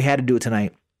 and we had to do it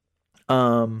tonight.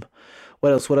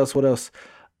 What else?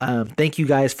 Thank you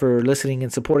guys for listening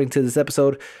and supporting to this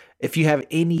episode. If you have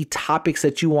any topics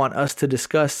that you want us to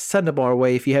discuss, send them our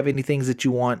way. If you have any things that you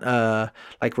want,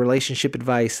 like relationship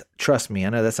advice, trust me, I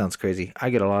know that sounds crazy. I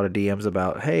get a lot of DMs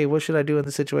about, hey, what should I do in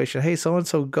this situation? Hey,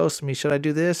 so-and-so ghosted me. Should I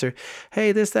do this? Or,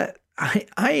 hey, this, that. I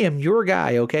am your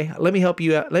guy, okay? Let me help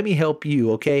you out. Let me help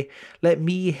you, okay? Let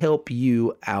me help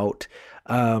you out.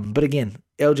 But again,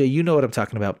 LJ, you know what I'm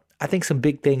talking about. I think some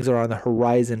big things are on the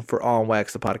horizon for On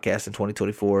Wax, the podcast in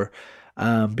 2024.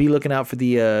 Be looking out for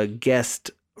the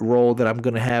guest role that I'm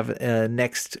going to have in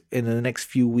the next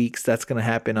few weeks. That's going to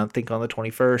happen, I think, on the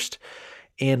 21st.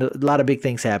 And a lot of big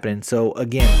things happening. So,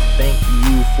 again, thank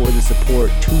you for the support.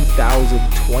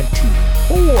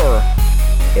 2024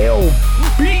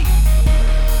 LB.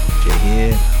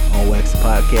 JHen, On Wax, the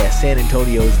podcast. San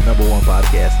Antonio's #1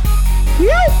 podcast.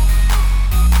 We out.